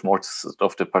safety of most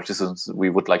of the participants, we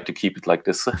would like to keep it like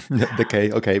this.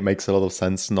 Okay, makes a lot of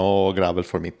sense. No gravel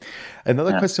for me.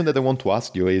 Another question that I want to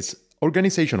ask you is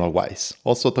organizational wise,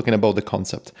 also talking about the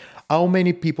concept. How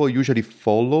many people usually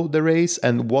follow the race,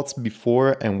 and what's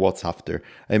before and what's after?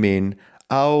 I mean,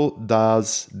 how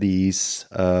does this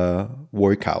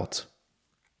work out?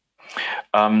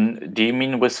 Do you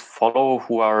mean with follow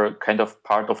who are kind of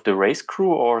part of the race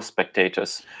crew or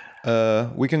spectators?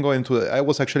 We can go into it. I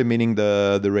was actually meaning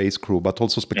the race crew, but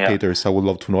also spectators. I would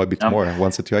love to know a bit more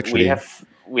once that you actually.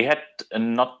 We had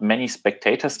not many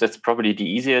spectators. That's probably the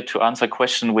easier to answer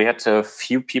question. We had a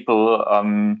few people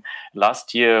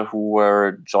last year who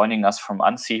were joining us from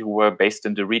Annecy, who were based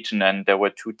in the region, and there were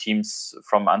 2 teams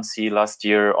from Annecy last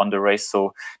year on the race.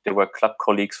 So there were club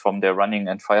colleagues from their running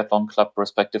and triathlon club,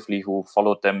 respectively, who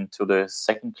followed them to the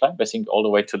second climb, I think all the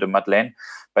way to the Madeleine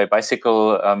by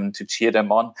bicycle to cheer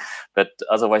them on. But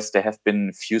otherwise, there have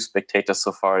been few spectators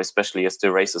so far, especially as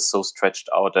the race is so stretched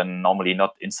out and normally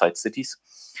not inside cities.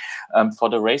 For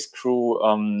the race crew,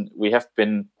 we have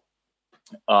been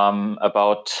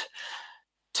about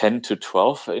 10 to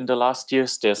 12 in the last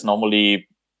years. There's normally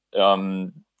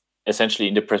essentially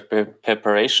in the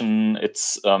preparation,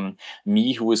 it's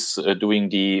me who is doing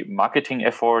the marketing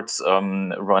efforts,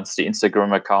 runs the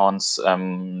Instagram accounts,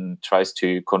 tries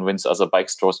to convince other bike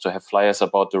stores to have flyers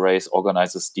about the race,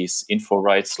 organizes these info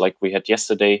rides like we had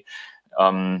yesterday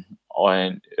in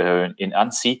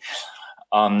Annecy.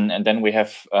 And then we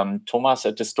have Thomas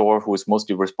at the store, who is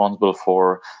mostly responsible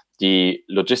for the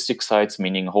logistics sides,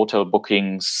 meaning hotel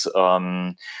bookings,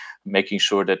 making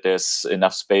sure that there's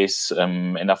enough space,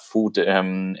 enough food,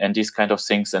 and these kind of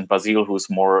things. And Basile, who's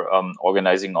more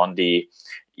organizing on the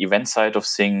event side of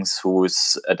things, who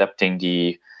is adapting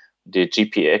the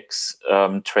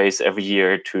GPX trace every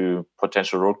year to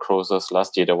potential road closures.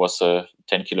 Last year, there was a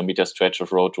 10-kilometer stretch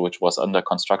of road which was under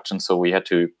construction, so we had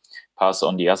to pass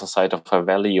on the other side of a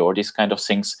valley or these kind of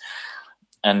things.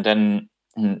 And then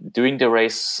during the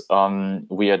race,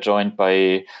 we are joined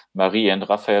by Marie and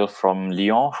Raphael from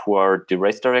Lyon, who are the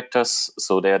race directors.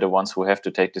 So they're the ones who have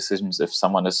to take decisions if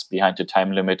someone is behind the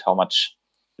time limit, how much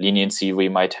leniency we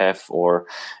might have, or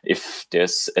if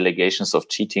there's allegations of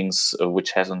cheatings,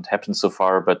 which hasn't happened so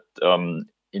far. But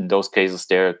in those cases,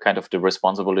 they're kind of the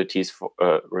responsible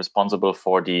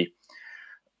for the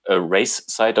race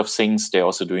side of things. They're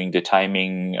also doing the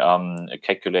timing,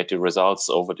 calculated results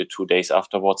over the 2 days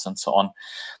afterwards, and so on.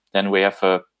 Then we have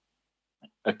a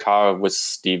car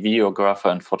with the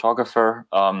videographer and photographer,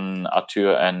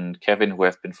 Arthur and Kevin, who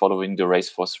have been following the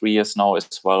race for 3 years now as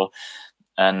well.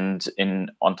 And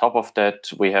on top of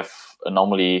that, we have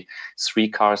normally 3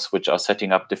 cars which are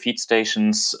setting up the feed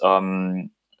stations,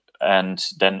 and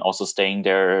then also staying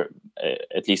there,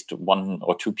 at least 1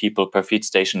 or 2 people per feed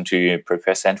station to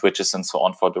prepare sandwiches and so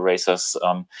on for the racers,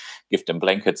 give them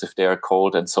blankets if they are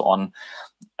cold and so on.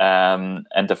 And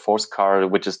the 4th car,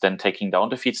 which is then taking down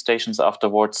the feed stations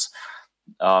afterwards.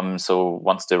 So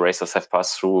once the racers have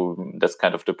passed through, that's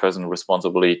kind of the person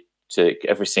responsible to take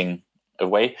everything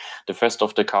away. The first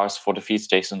of the cars for the feed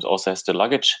stations also has the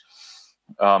luggage.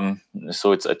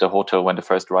 So it's at the hotel when the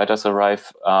first riders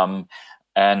arrive.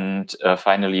 And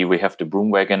finally, we have the broom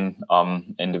wagon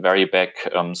in the very back.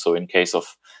 So in case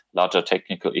of larger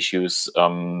technical issues,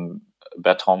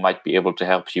 Bertrand might be able to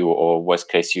help you, or worst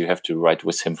case, you have to ride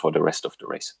with him for the rest of the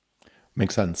race.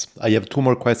 Makes sense. I have two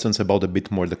more questions about a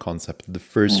bit more the concept. The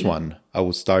first one, I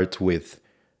will start with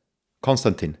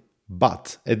Konstantin.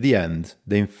 But at the end,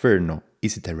 the Inferno,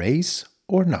 is it a race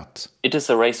or not? It is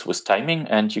a race with timing,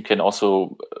 and you can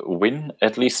also win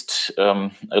at least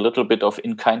a little bit of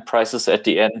in-kind prizes at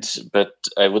the end. But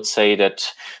I would say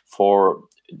that for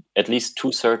at least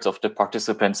 2/3 of the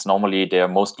participants, normally they are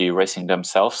mostly racing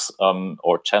themselves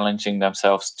or challenging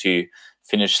themselves to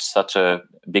finish such a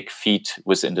big feat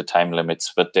within the time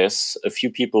limits. But there's a few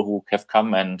people who have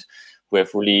come and who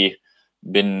have really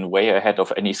been way ahead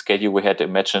of any schedule we had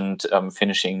imagined,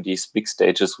 finishing these big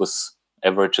stages with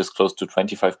averages close to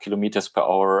 25 kilometers per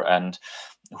hour, and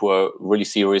who are really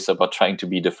serious about trying to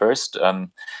be the first.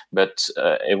 But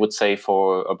I would say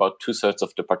for about 2/3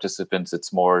 of the participants,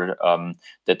 it's more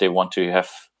that they want to have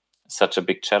such a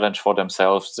big challenge for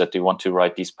themselves, that they want to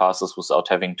ride these passes without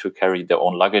having to carry their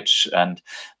own luggage, and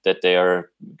that they are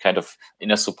kind of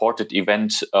in a supported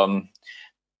event.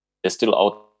 They're still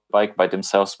out bike by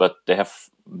themselves, but they have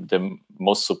the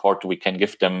most support we can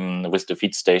give them with the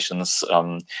feed stations,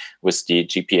 with the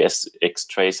GPS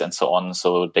X-Trace and so on,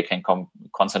 so they can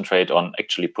concentrate on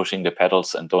actually pushing the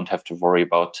pedals and don't have to worry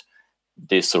about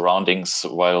the surroundings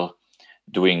while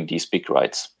doing these big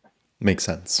rides. Makes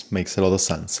sense. Makes a lot of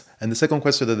sense. And the second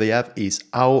question that they have is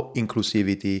how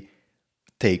inclusivity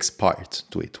takes part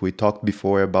to it. We talked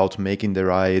before about making the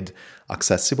ride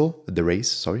accessible,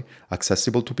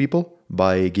 accessible to people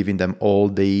by giving them all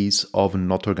days of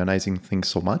not organizing things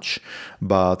so much,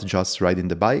 but just riding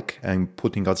the bike and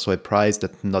putting also a price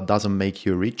that not doesn't make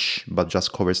you rich, but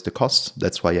just covers the cost.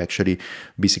 That's why actually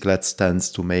Bicyclette tends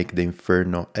to make the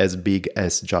Inferno as big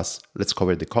as just let's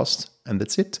cover the cost and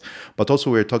that's it. But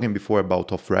also we were talking before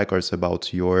about off records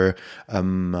about your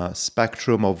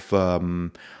spectrum of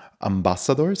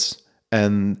ambassadors,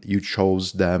 and you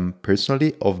chose them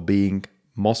personally of being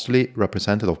mostly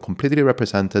represented or completely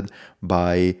represented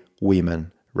by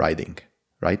women riding,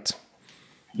 right?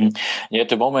 Yeah, at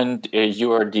the moment,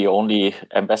 you are the only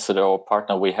ambassador or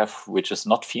partner we have which is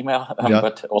not female,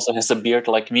 but also has a beard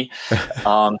like me.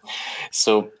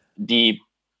 So the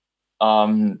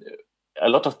a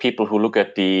lot of people who look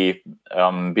at the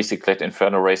Bicyclette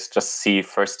Inferno race just see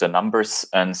first the numbers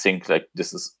and think like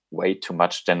this is way too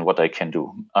much than what I can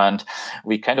do. And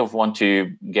we kind of want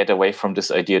to get away from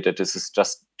this idea that this is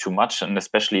just too much. And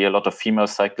especially a lot of female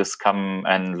cyclists come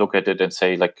and look at it and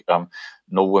say like,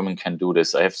 no women can do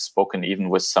this. I have spoken even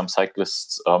with some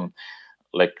cyclists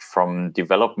like from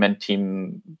development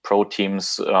team, pro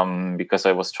teams, because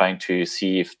I was trying to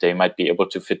see if they might be able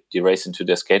to fit the race into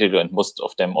their schedule. And most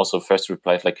of them also first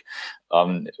replied like,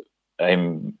 I'm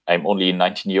only a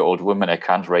 19-year-old woman. I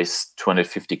can't race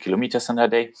 250 kilometers in a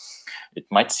day. It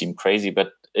might seem crazy,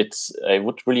 but I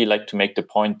would really like to make the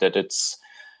point that it's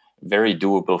very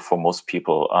doable for most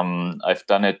people. I've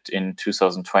done it in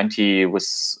 2020 with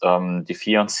the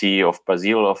fiancée of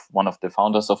Basile, of one of the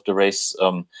founders of the race,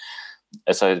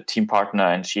 as a team partner,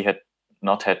 and she had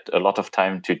not had a lot of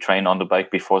time to train on the bike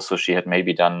before, so she had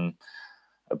maybe done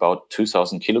about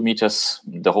 2,000 kilometers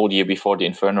the whole year before the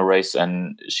Inferno race,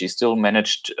 and she still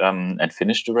managed and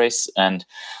finished the race. And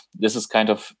this is kind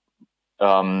of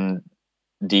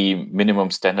the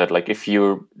minimum standard. Like if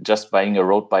you're just buying a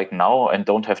road bike now and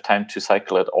don't have time to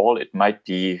cycle at all, it might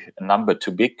be a number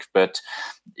too big. But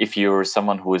if you're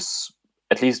someone who is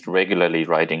at least regularly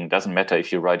riding, doesn't matter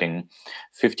if you're riding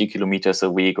 50 kilometers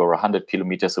a week or 100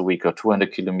 kilometers a week or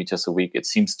 200 kilometers a week, it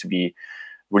seems to be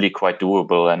really quite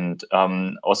doable. And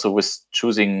also with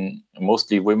choosing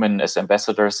mostly women as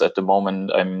ambassadors at the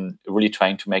moment, I'm really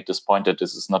trying to make this point that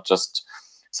this is not just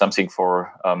something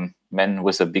for men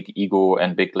with a big ego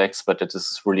and big legs, but that this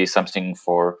is really something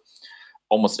for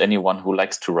almost anyone who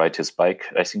likes to ride his bike.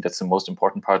 I think that's the most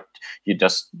important part. You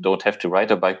just don't have to ride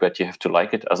a bike, but you have to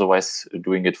like it. Otherwise,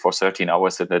 doing it for 13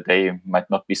 hours in a day might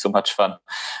not be so much fun.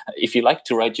 If you like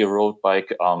to ride your road bike,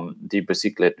 the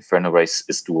Bicyclette Inferno race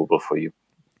is doable for you.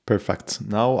 Perfect.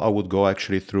 Now I would go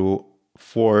actually through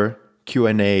 4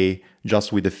 Q&A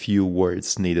just with a few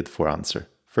words needed for answer.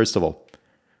 First of all,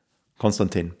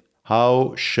 Konstantin,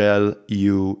 how shall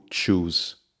you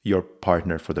choose your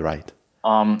partner for the ride?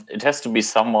 It has to be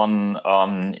someone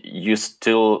you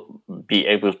still be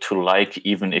able to like,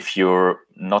 even if you're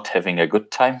not having a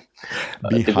good time.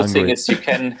 Be the hungry. good thing is you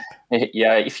can,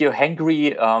 if you're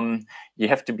hangry, you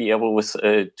have to be able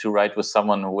to ride with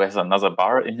someone who has another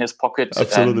bar in his pocket.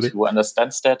 Absolutely. And who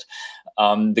understands that.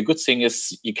 The good thing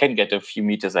is you can get a few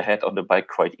meters ahead on the bike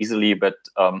quite easily, but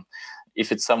if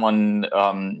it's someone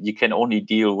you can only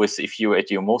deal with if you're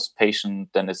at your most patient,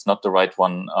 then it's not the right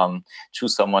one.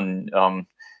 Choose someone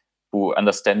who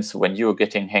understands when you're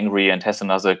getting hangry and has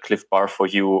another Cliff Bar for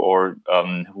you, or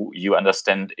who you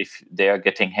understand if they're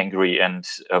getting hangry, and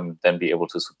then be able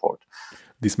to support.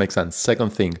 This makes sense.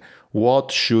 Second thing,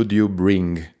 what should you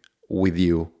bring with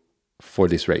you for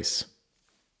this race?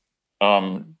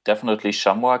 Definitely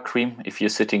chamois cream. If you're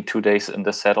sitting 2 days in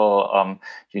the saddle,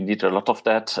 you need a lot of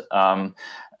that.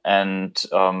 And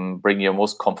bring your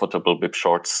most comfortable bib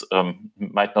shorts.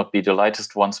 Might not be the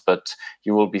lightest ones, but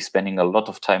you will be spending a lot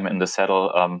of time in the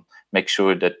saddle. Make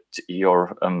sure that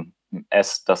your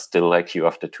ass does still like you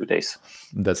after 2 days.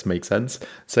 That makes sense.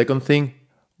 Second thing,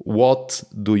 what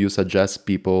do you suggest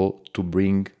people to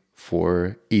bring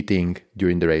for eating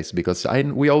during the race? Because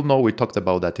we all know, we talked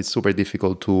about that, it's super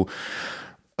difficult to,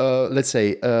 let's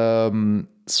say,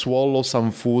 swallow some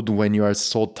food when you are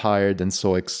so tired and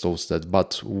so exhausted.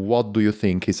 But what do you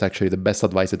think is actually the best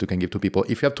advice that you can give to people?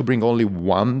 If you have to bring only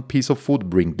one piece of food,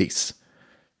 bring this.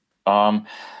 I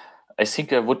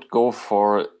think I would go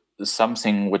for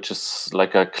something which is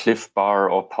like a Cliff Bar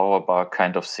or Power Bar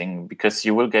kind of thing, because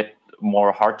you will get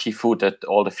more hearty food at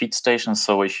all the feed stations.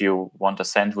 So if you want a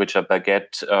sandwich, a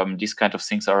baguette, these kind of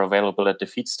things are available at the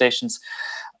feed stations.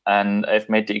 And I've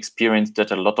made the experience that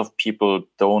a lot of people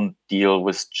don't deal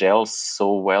with gels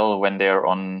so well when they're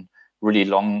on really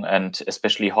long and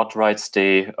especially hot rides.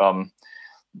 They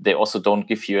also don't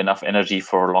give you enough energy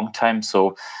for a long time.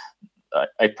 So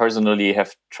I personally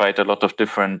have tried a lot of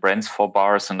different brands for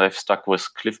bars, and I've stuck with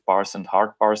Cliff Bars and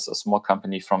Hard Bars, a small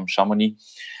company from Chamonix,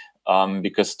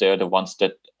 because they're the ones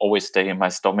that always stay in my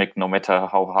stomach no matter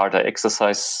how hard I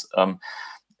exercise.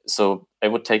 So I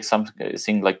would take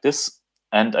something like this,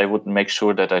 and I would make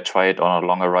sure that I try it on a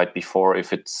longer ride before,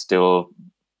 if it still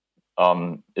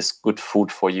is good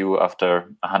food for you after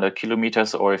 100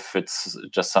 kilometers, or if it's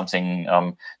just something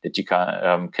that you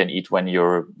can eat when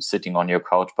you're sitting on your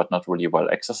couch but not really while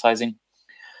exercising.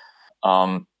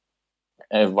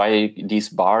 Why these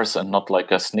bars and not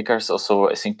like a Snickers or so?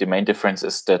 I think the main difference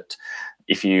is that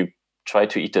if you try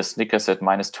to eat a Snickers at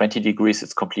minus 20 degrees,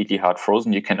 it's completely hard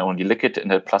frozen. You can only lick it,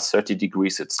 and at plus 30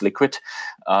 degrees, it's liquid.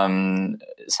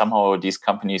 Somehow these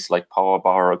companies like Power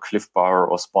Bar or Cliff Bar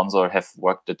or Sponsor have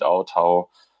worked it out how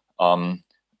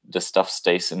the stuff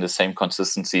stays in the same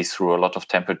consistency through a lot of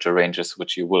temperature ranges,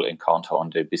 which you will encounter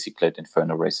on the Bicyclette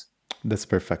Inferno race. That's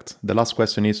perfect. The last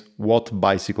question is, what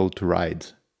bicycle to ride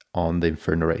on the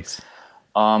Inferno race?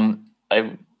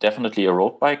 I definitely a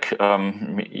road bike.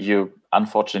 You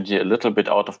unfortunately a little bit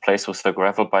out of place with a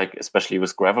gravel bike, especially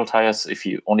with gravel tires. If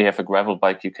you only have a gravel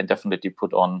bike, you can definitely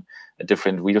put on a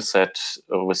different wheel set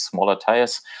with smaller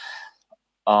tires.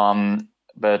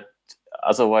 But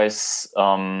otherwise,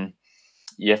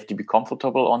 you have to be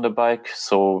comfortable on the bike.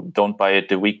 So don't buy it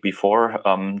the week before.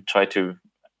 Try to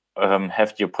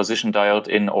have your position dialed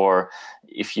in, or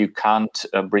if you can't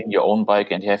bring your own bike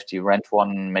and you have to rent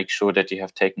one, make sure that you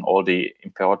have taken all the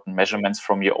important measurements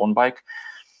from your own bike.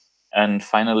 And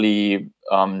finally,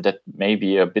 that may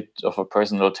be a bit of a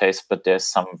personal taste, but there's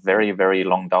some very, very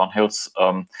long downhills.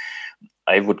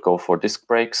 I would go for disc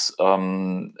brakes.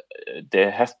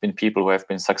 There have been people who have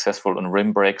been successful on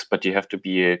rim brakes, but you have to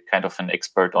be a kind of an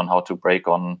expert on how to brake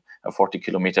on a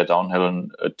 40-kilometer downhill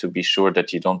and, to be sure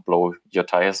that you don't blow your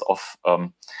tires off.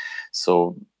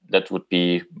 So that would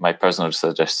be my personal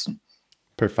suggestion.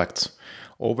 Perfect.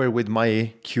 Over with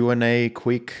my Q&A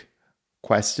quick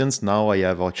questions. Now I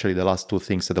have actually the last two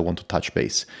things that I want to touch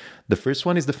base. The first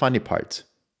one is the funny part.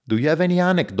 Do you have any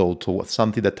anecdote or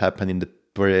something that happened in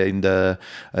the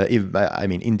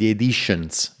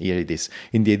editions? Here it is,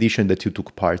 in the edition that you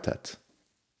took part at.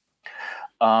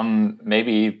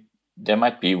 Maybe there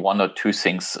might be one or two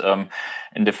things.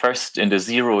 In the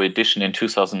Zero edition in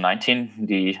 2019,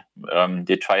 the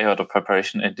Tri-Hurdle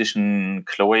Preparation edition,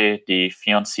 Chloe, the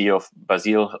fiancée of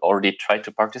Basile, already tried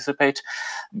to participate,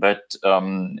 but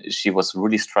she was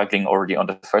really struggling already on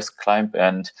the first climb,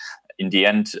 and in the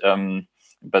end,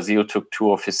 Basile took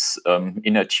two of his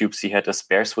inner tubes. He had as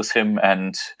spares with him,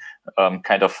 and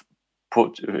kind of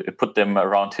put them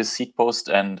around his seat post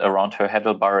and around her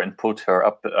handlebar and pulled her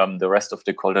up the rest of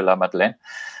the Col de la Madeleine.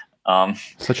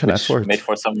 Such an effort. Made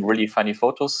for some really funny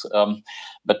photos.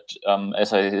 But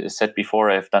as I said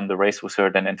before, I've done the race with her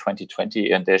then in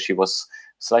 2020, and there she was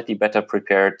slightly better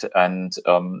prepared, and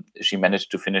she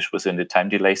managed to finish within the time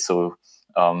delay. So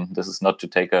this is not to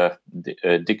take a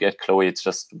dig at Chloe. It's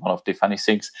just one of the funny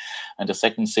things. And the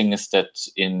second thing is that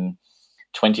in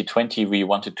 2020, we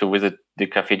wanted to visit the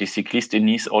Café des Cyclistes in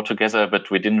Nice all together,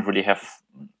 but we didn't really have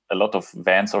a lot of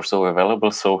vans or so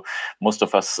available. So most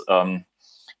of us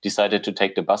decided to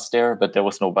take the bus there, but there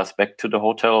was no bus back to the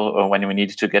hotel when we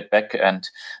needed to get back. And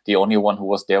the only one who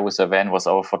was there with a van was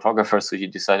our photographer. So he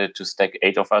decided to stack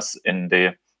 8 of us in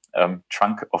the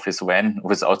trunk of his van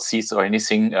without seats or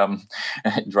anything,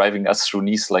 driving us through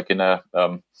Nice like in a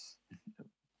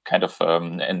kind of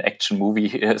an action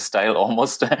movie style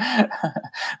almost.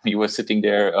 We were sitting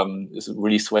there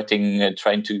really sweating,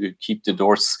 trying to keep the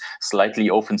doors slightly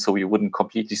open so we wouldn't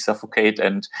completely suffocate,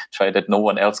 and try that no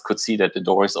one else could see that the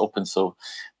door is open. So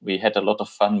we had a lot of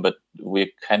fun, but we're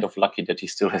kind of lucky that he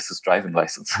still has his driving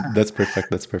license. That's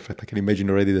perfect. That's perfect. I can imagine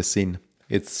already the scene.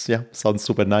 It's, yeah, sounds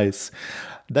super nice.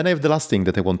 Then I have the last thing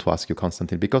that I want to ask you,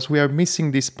 Konstantin, because we are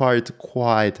missing this part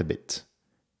quite a bit.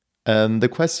 And the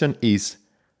question is,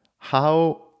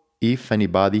 how, if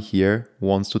anybody here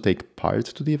wants to take part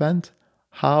to the event,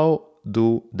 how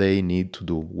do they need to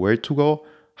do? Where to go?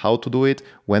 How to do it?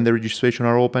 When the registration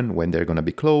are open? When they're going to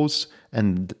be closed?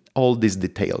 And all these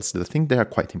details. I think they are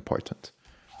quite important.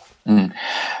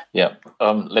 Yeah,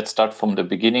 let's start from the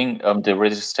beginning. The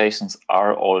registrations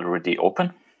are already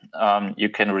open. You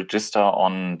can register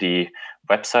on the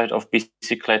website of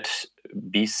Biciclet,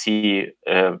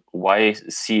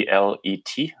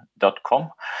 bcyclet.com.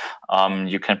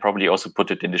 You can probably also put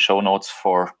it in the show notes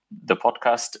for the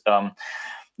podcast.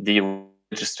 The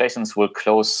registrations will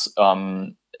close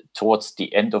towards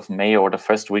the end of May or the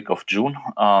first week of June.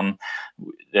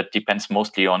 That depends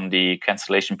mostly on the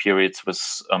cancellation periods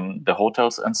with the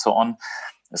hotels and so on.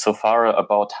 So far,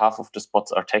 about half of the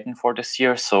spots are taken for this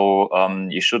year. So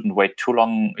you shouldn't wait too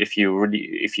long if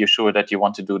you're sure that you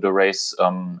want to do the race.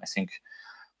 I think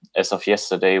as of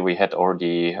yesterday, we had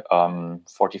already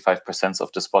 45%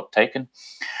 of the spot taken.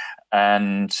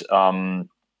 And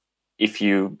if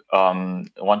you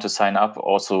want to sign up,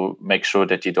 also make sure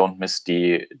that you don't miss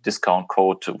the discount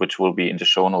code, which will be in the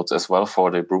show notes as well for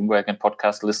the Broomwagon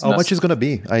podcast listeners. How much is going to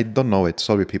be? I don't know it.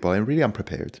 Sorry, people. I'm really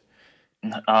unprepared.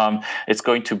 It's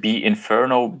going to be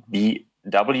Inferno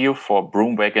BW for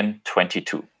Broomwagon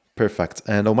 22. Perfect.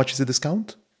 And how much is the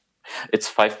discount? It's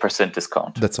 5%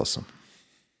 discount. That's awesome.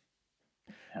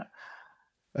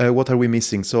 What are we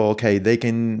missing? So, okay, they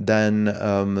can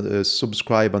then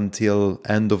subscribe until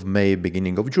end of May,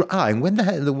 beginning of June. And when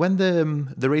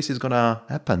the race is gonna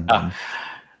happen? Then?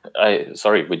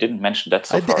 Sorry, we didn't mention that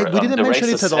so far. We didn't mention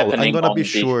it at all. I'm gonna be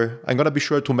sure. I'm gonna be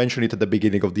sure to mention it at the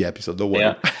beginning of the episode. Don't worry.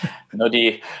 Yeah. No,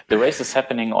 the race is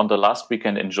happening on the last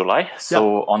weekend in July.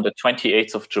 So on the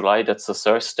 28th of July, that's a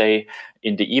Thursday,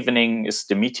 in the evening is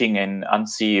the meeting in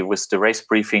Annecy with the race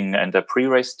briefing and the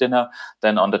pre-race dinner.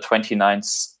 Then on the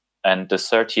 29th and the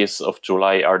 30th of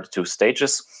July are the 2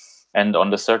 stages. And on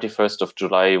the 31st of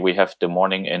July, we have the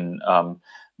morning in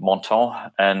Monton,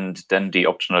 and then the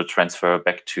optional transfer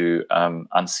back to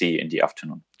Annecy in the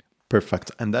afternoon.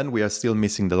 Perfect. And then we are still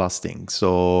missing the last thing.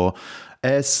 So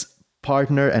as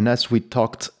partner, and as we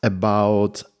talked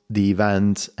about the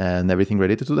event and everything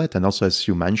related to that, and also as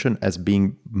you mentioned, as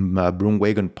being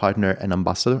Broomwagon partner and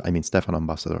ambassador, Stefan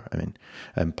ambassador,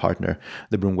 and partner,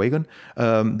 the Broomwagon,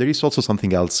 there is also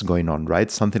something else going on,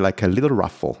 right? Something like a little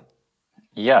raffle.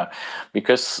 Yeah,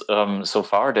 because so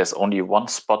far there's only one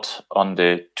spot on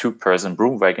the 2-person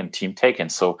Broomwagon team taken.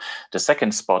 So the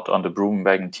second spot on the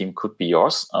Broomwagon team could be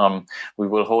yours. We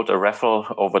will hold a raffle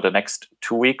over the next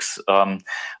 2 weeks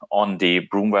on the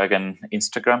Broomwagon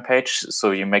Instagram page.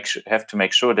 So you have to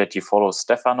make sure that you follow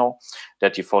Stefano,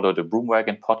 that you follow the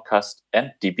Broomwagon podcast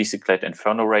and the Biciclet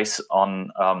Inferno race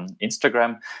on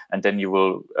Instagram, and then you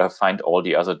will find all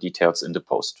the other details in the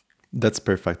post. That's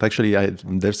perfect. Actually,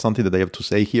 there's something that I have to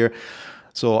say here.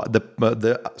 So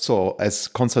so as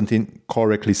Konstantin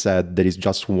correctly said, there is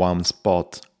just one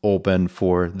spot open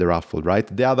for the raffle, right?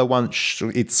 The other one,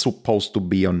 it's supposed to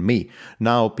be on me.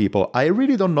 Now, people, I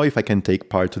really don't know if I can take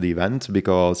part to the event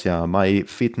because, my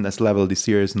fitness level this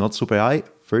year is not super high.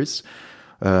 First,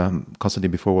 Konstantin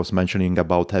before was mentioning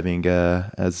about having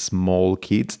a small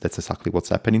kid. That's exactly what's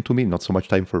happening to me. Not so much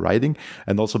time for riding.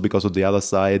 And also because of the other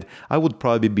side, I would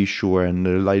probably be sure and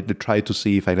try to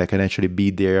see if I can actually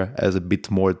be there as a bit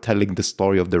more telling the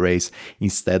story of the race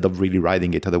instead of really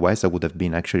riding it. Otherwise, I would have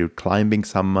been actually climbing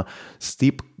some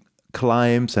steep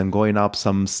climbs and going up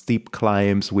some steep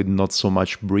climbs with not so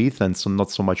much breath and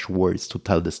not so much words to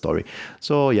tell the story.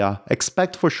 So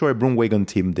expect for sure a Broomwagon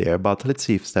team there, but let's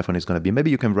see if Stefan is going to be.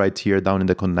 Maybe you can write here down in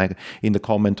the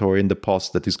comment or in the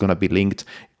post that is going to be linked.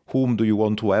 Whom do you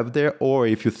want to have there? Or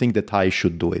if you think that I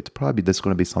should do it, probably there's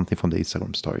going to be something from the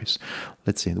Instagram stories.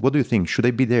 Let's see. What do you think? Should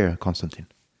I be there, Konstantin?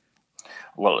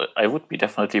 Well, I would be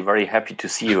definitely very happy to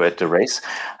see you at the race.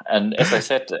 And as I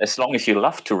said, as long as you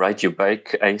love to ride your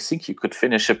bike, I think you could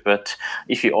finish it. But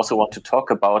if you also want to talk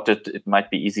about it, it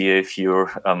might be easier if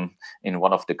you're in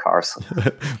one of the cars.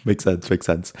 Makes sense, makes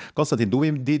sense.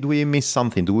 Konstantin, did we miss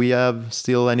something? Do we have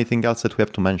still anything else that we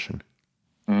have to mention?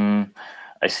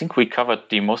 I think we covered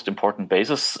the most important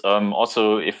bases.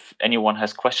 Also, if anyone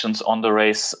has questions on the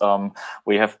race,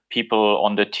 we have people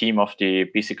on the team of the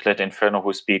Biciclette Inferno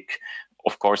who speak,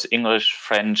 of course, English,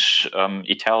 French,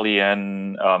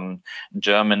 Italian,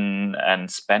 German, and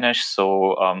Spanish.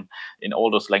 So in all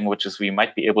those languages, we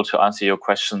might be able to answer your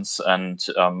questions. And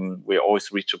we're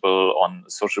always reachable on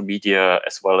social media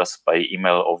as well as by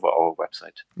email over our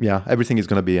website. Yeah, everything is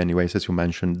going to be, anyways, as you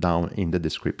mentioned, down in the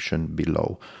description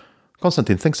below.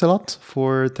 Konstantin, thanks a lot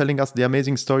for telling us the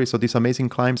amazing stories of these amazing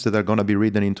climbs that are going to be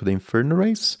ridden into the Inferno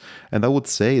race. And I would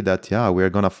say that, yeah, we're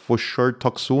going to for sure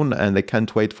talk soon. And I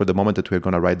can't wait for the moment that we're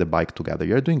going to ride the bike together.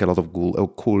 You're doing a lot of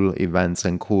cool events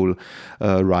and cool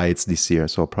rides this year.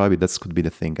 So probably that could be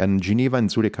the thing. And Geneva and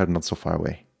Zurich are not so far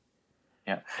away.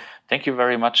 Yeah. Thank you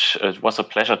very much. It was a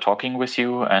pleasure talking with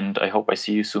you. And I hope I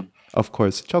see you soon. Of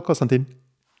course. Ciao, Konstantin.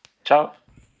 Ciao.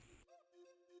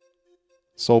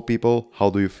 So people, how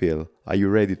do you feel? Are you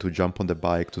ready to jump on the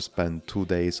bike to spend 2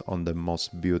 days on the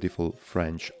most beautiful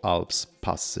French Alps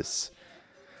passes?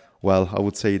 Well, I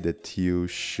would say that you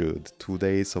should. 2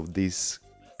 days of this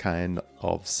kind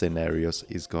of scenarios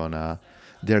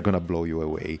they're gonna blow you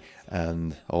away.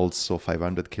 And also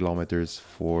 500 kilometers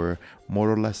for more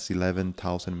or less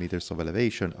 11,000 meters of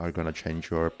elevation are gonna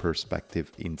change your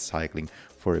perspective in cycling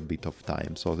for a bit of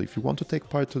time. So if you want to take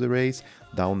part to the race,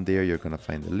 down there you're gonna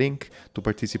find the link to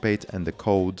participate and the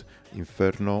code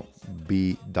Inferno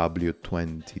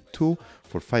BW22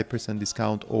 for 5%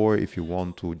 discount. Or if you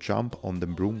want to jump on the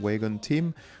Broomwagon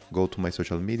team, go to my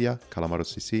social media, Calamaro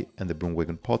CC and the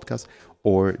Broomwagon podcast,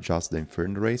 or just the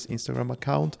Inferno Race Instagram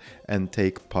account, and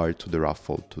take part to the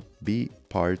raffle to be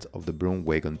part of the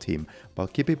Broomwagon team.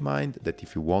 But keep in mind that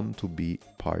if you want to be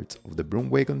part of the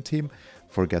Broomwagon team,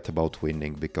 forget about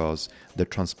winning, because the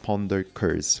transponder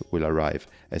curse will arrive.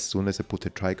 As soon as I put a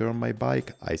trigger on my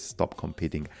bike, I stop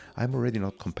competing. I'm already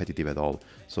not competitive at all,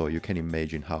 so you can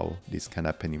imagine how this can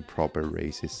happen in proper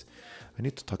races. I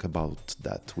need to talk about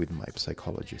that with my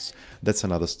psychologist. That's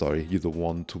another story. You don't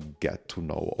want to get to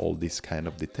know all these kind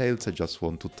of details. I just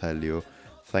want to tell you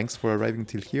thanks for arriving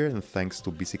till here, and thanks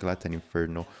to Biciclette and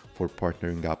Inferno for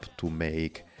partnering up to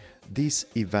make this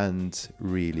event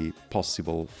really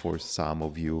possible for some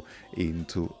of you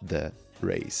into the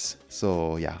race.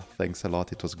 So yeah, thanks a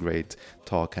lot. It was great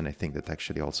talk, and I think that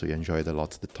actually also you enjoyed a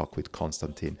lot the talk with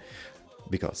Konstantin,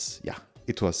 because yeah,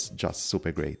 it was just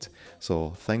super great.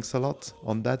 So thanks a lot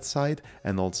on that side,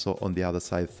 and also on the other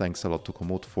side, thanks a lot to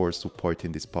Komoot for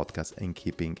supporting this podcast and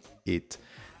keeping it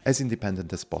as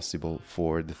independent as possible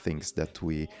for the things that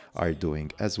we are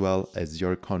doing, as well as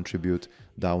your contribute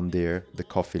down there, the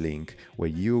coffee link, where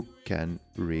you can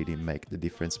really make the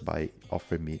difference by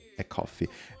offering me a coffee.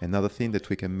 Another thing that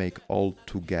we can make all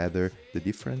together the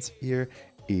difference here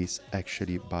is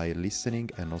actually by listening,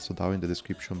 and also down in the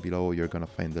description below you're gonna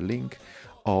find the link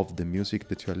of the music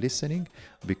that you are listening,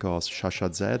 because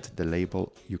Shasha Z, the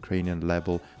label, Ukrainian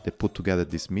label that put together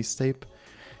this mixtape,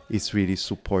 is really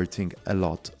supporting a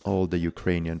lot all the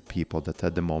Ukrainian people that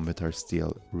at the moment are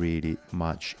still really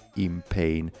much in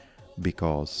pain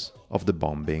because of the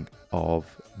bombing of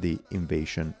the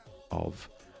invasion of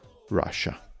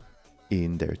Russia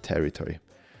in their territory.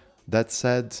 That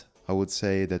said, I would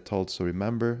say that also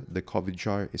remember the COVID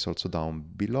jar is also down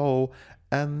below,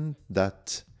 and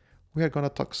that we are gonna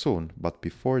talk soon. But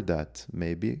before that,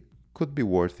 maybe could be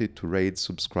worth it to rate,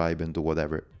 subscribe, and do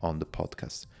whatever on the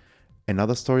podcast.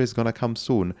 Another story is gonna come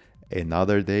soon.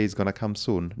 Another day is gonna come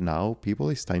soon. Now, people,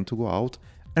 it's time to go out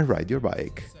and ride your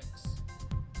bike.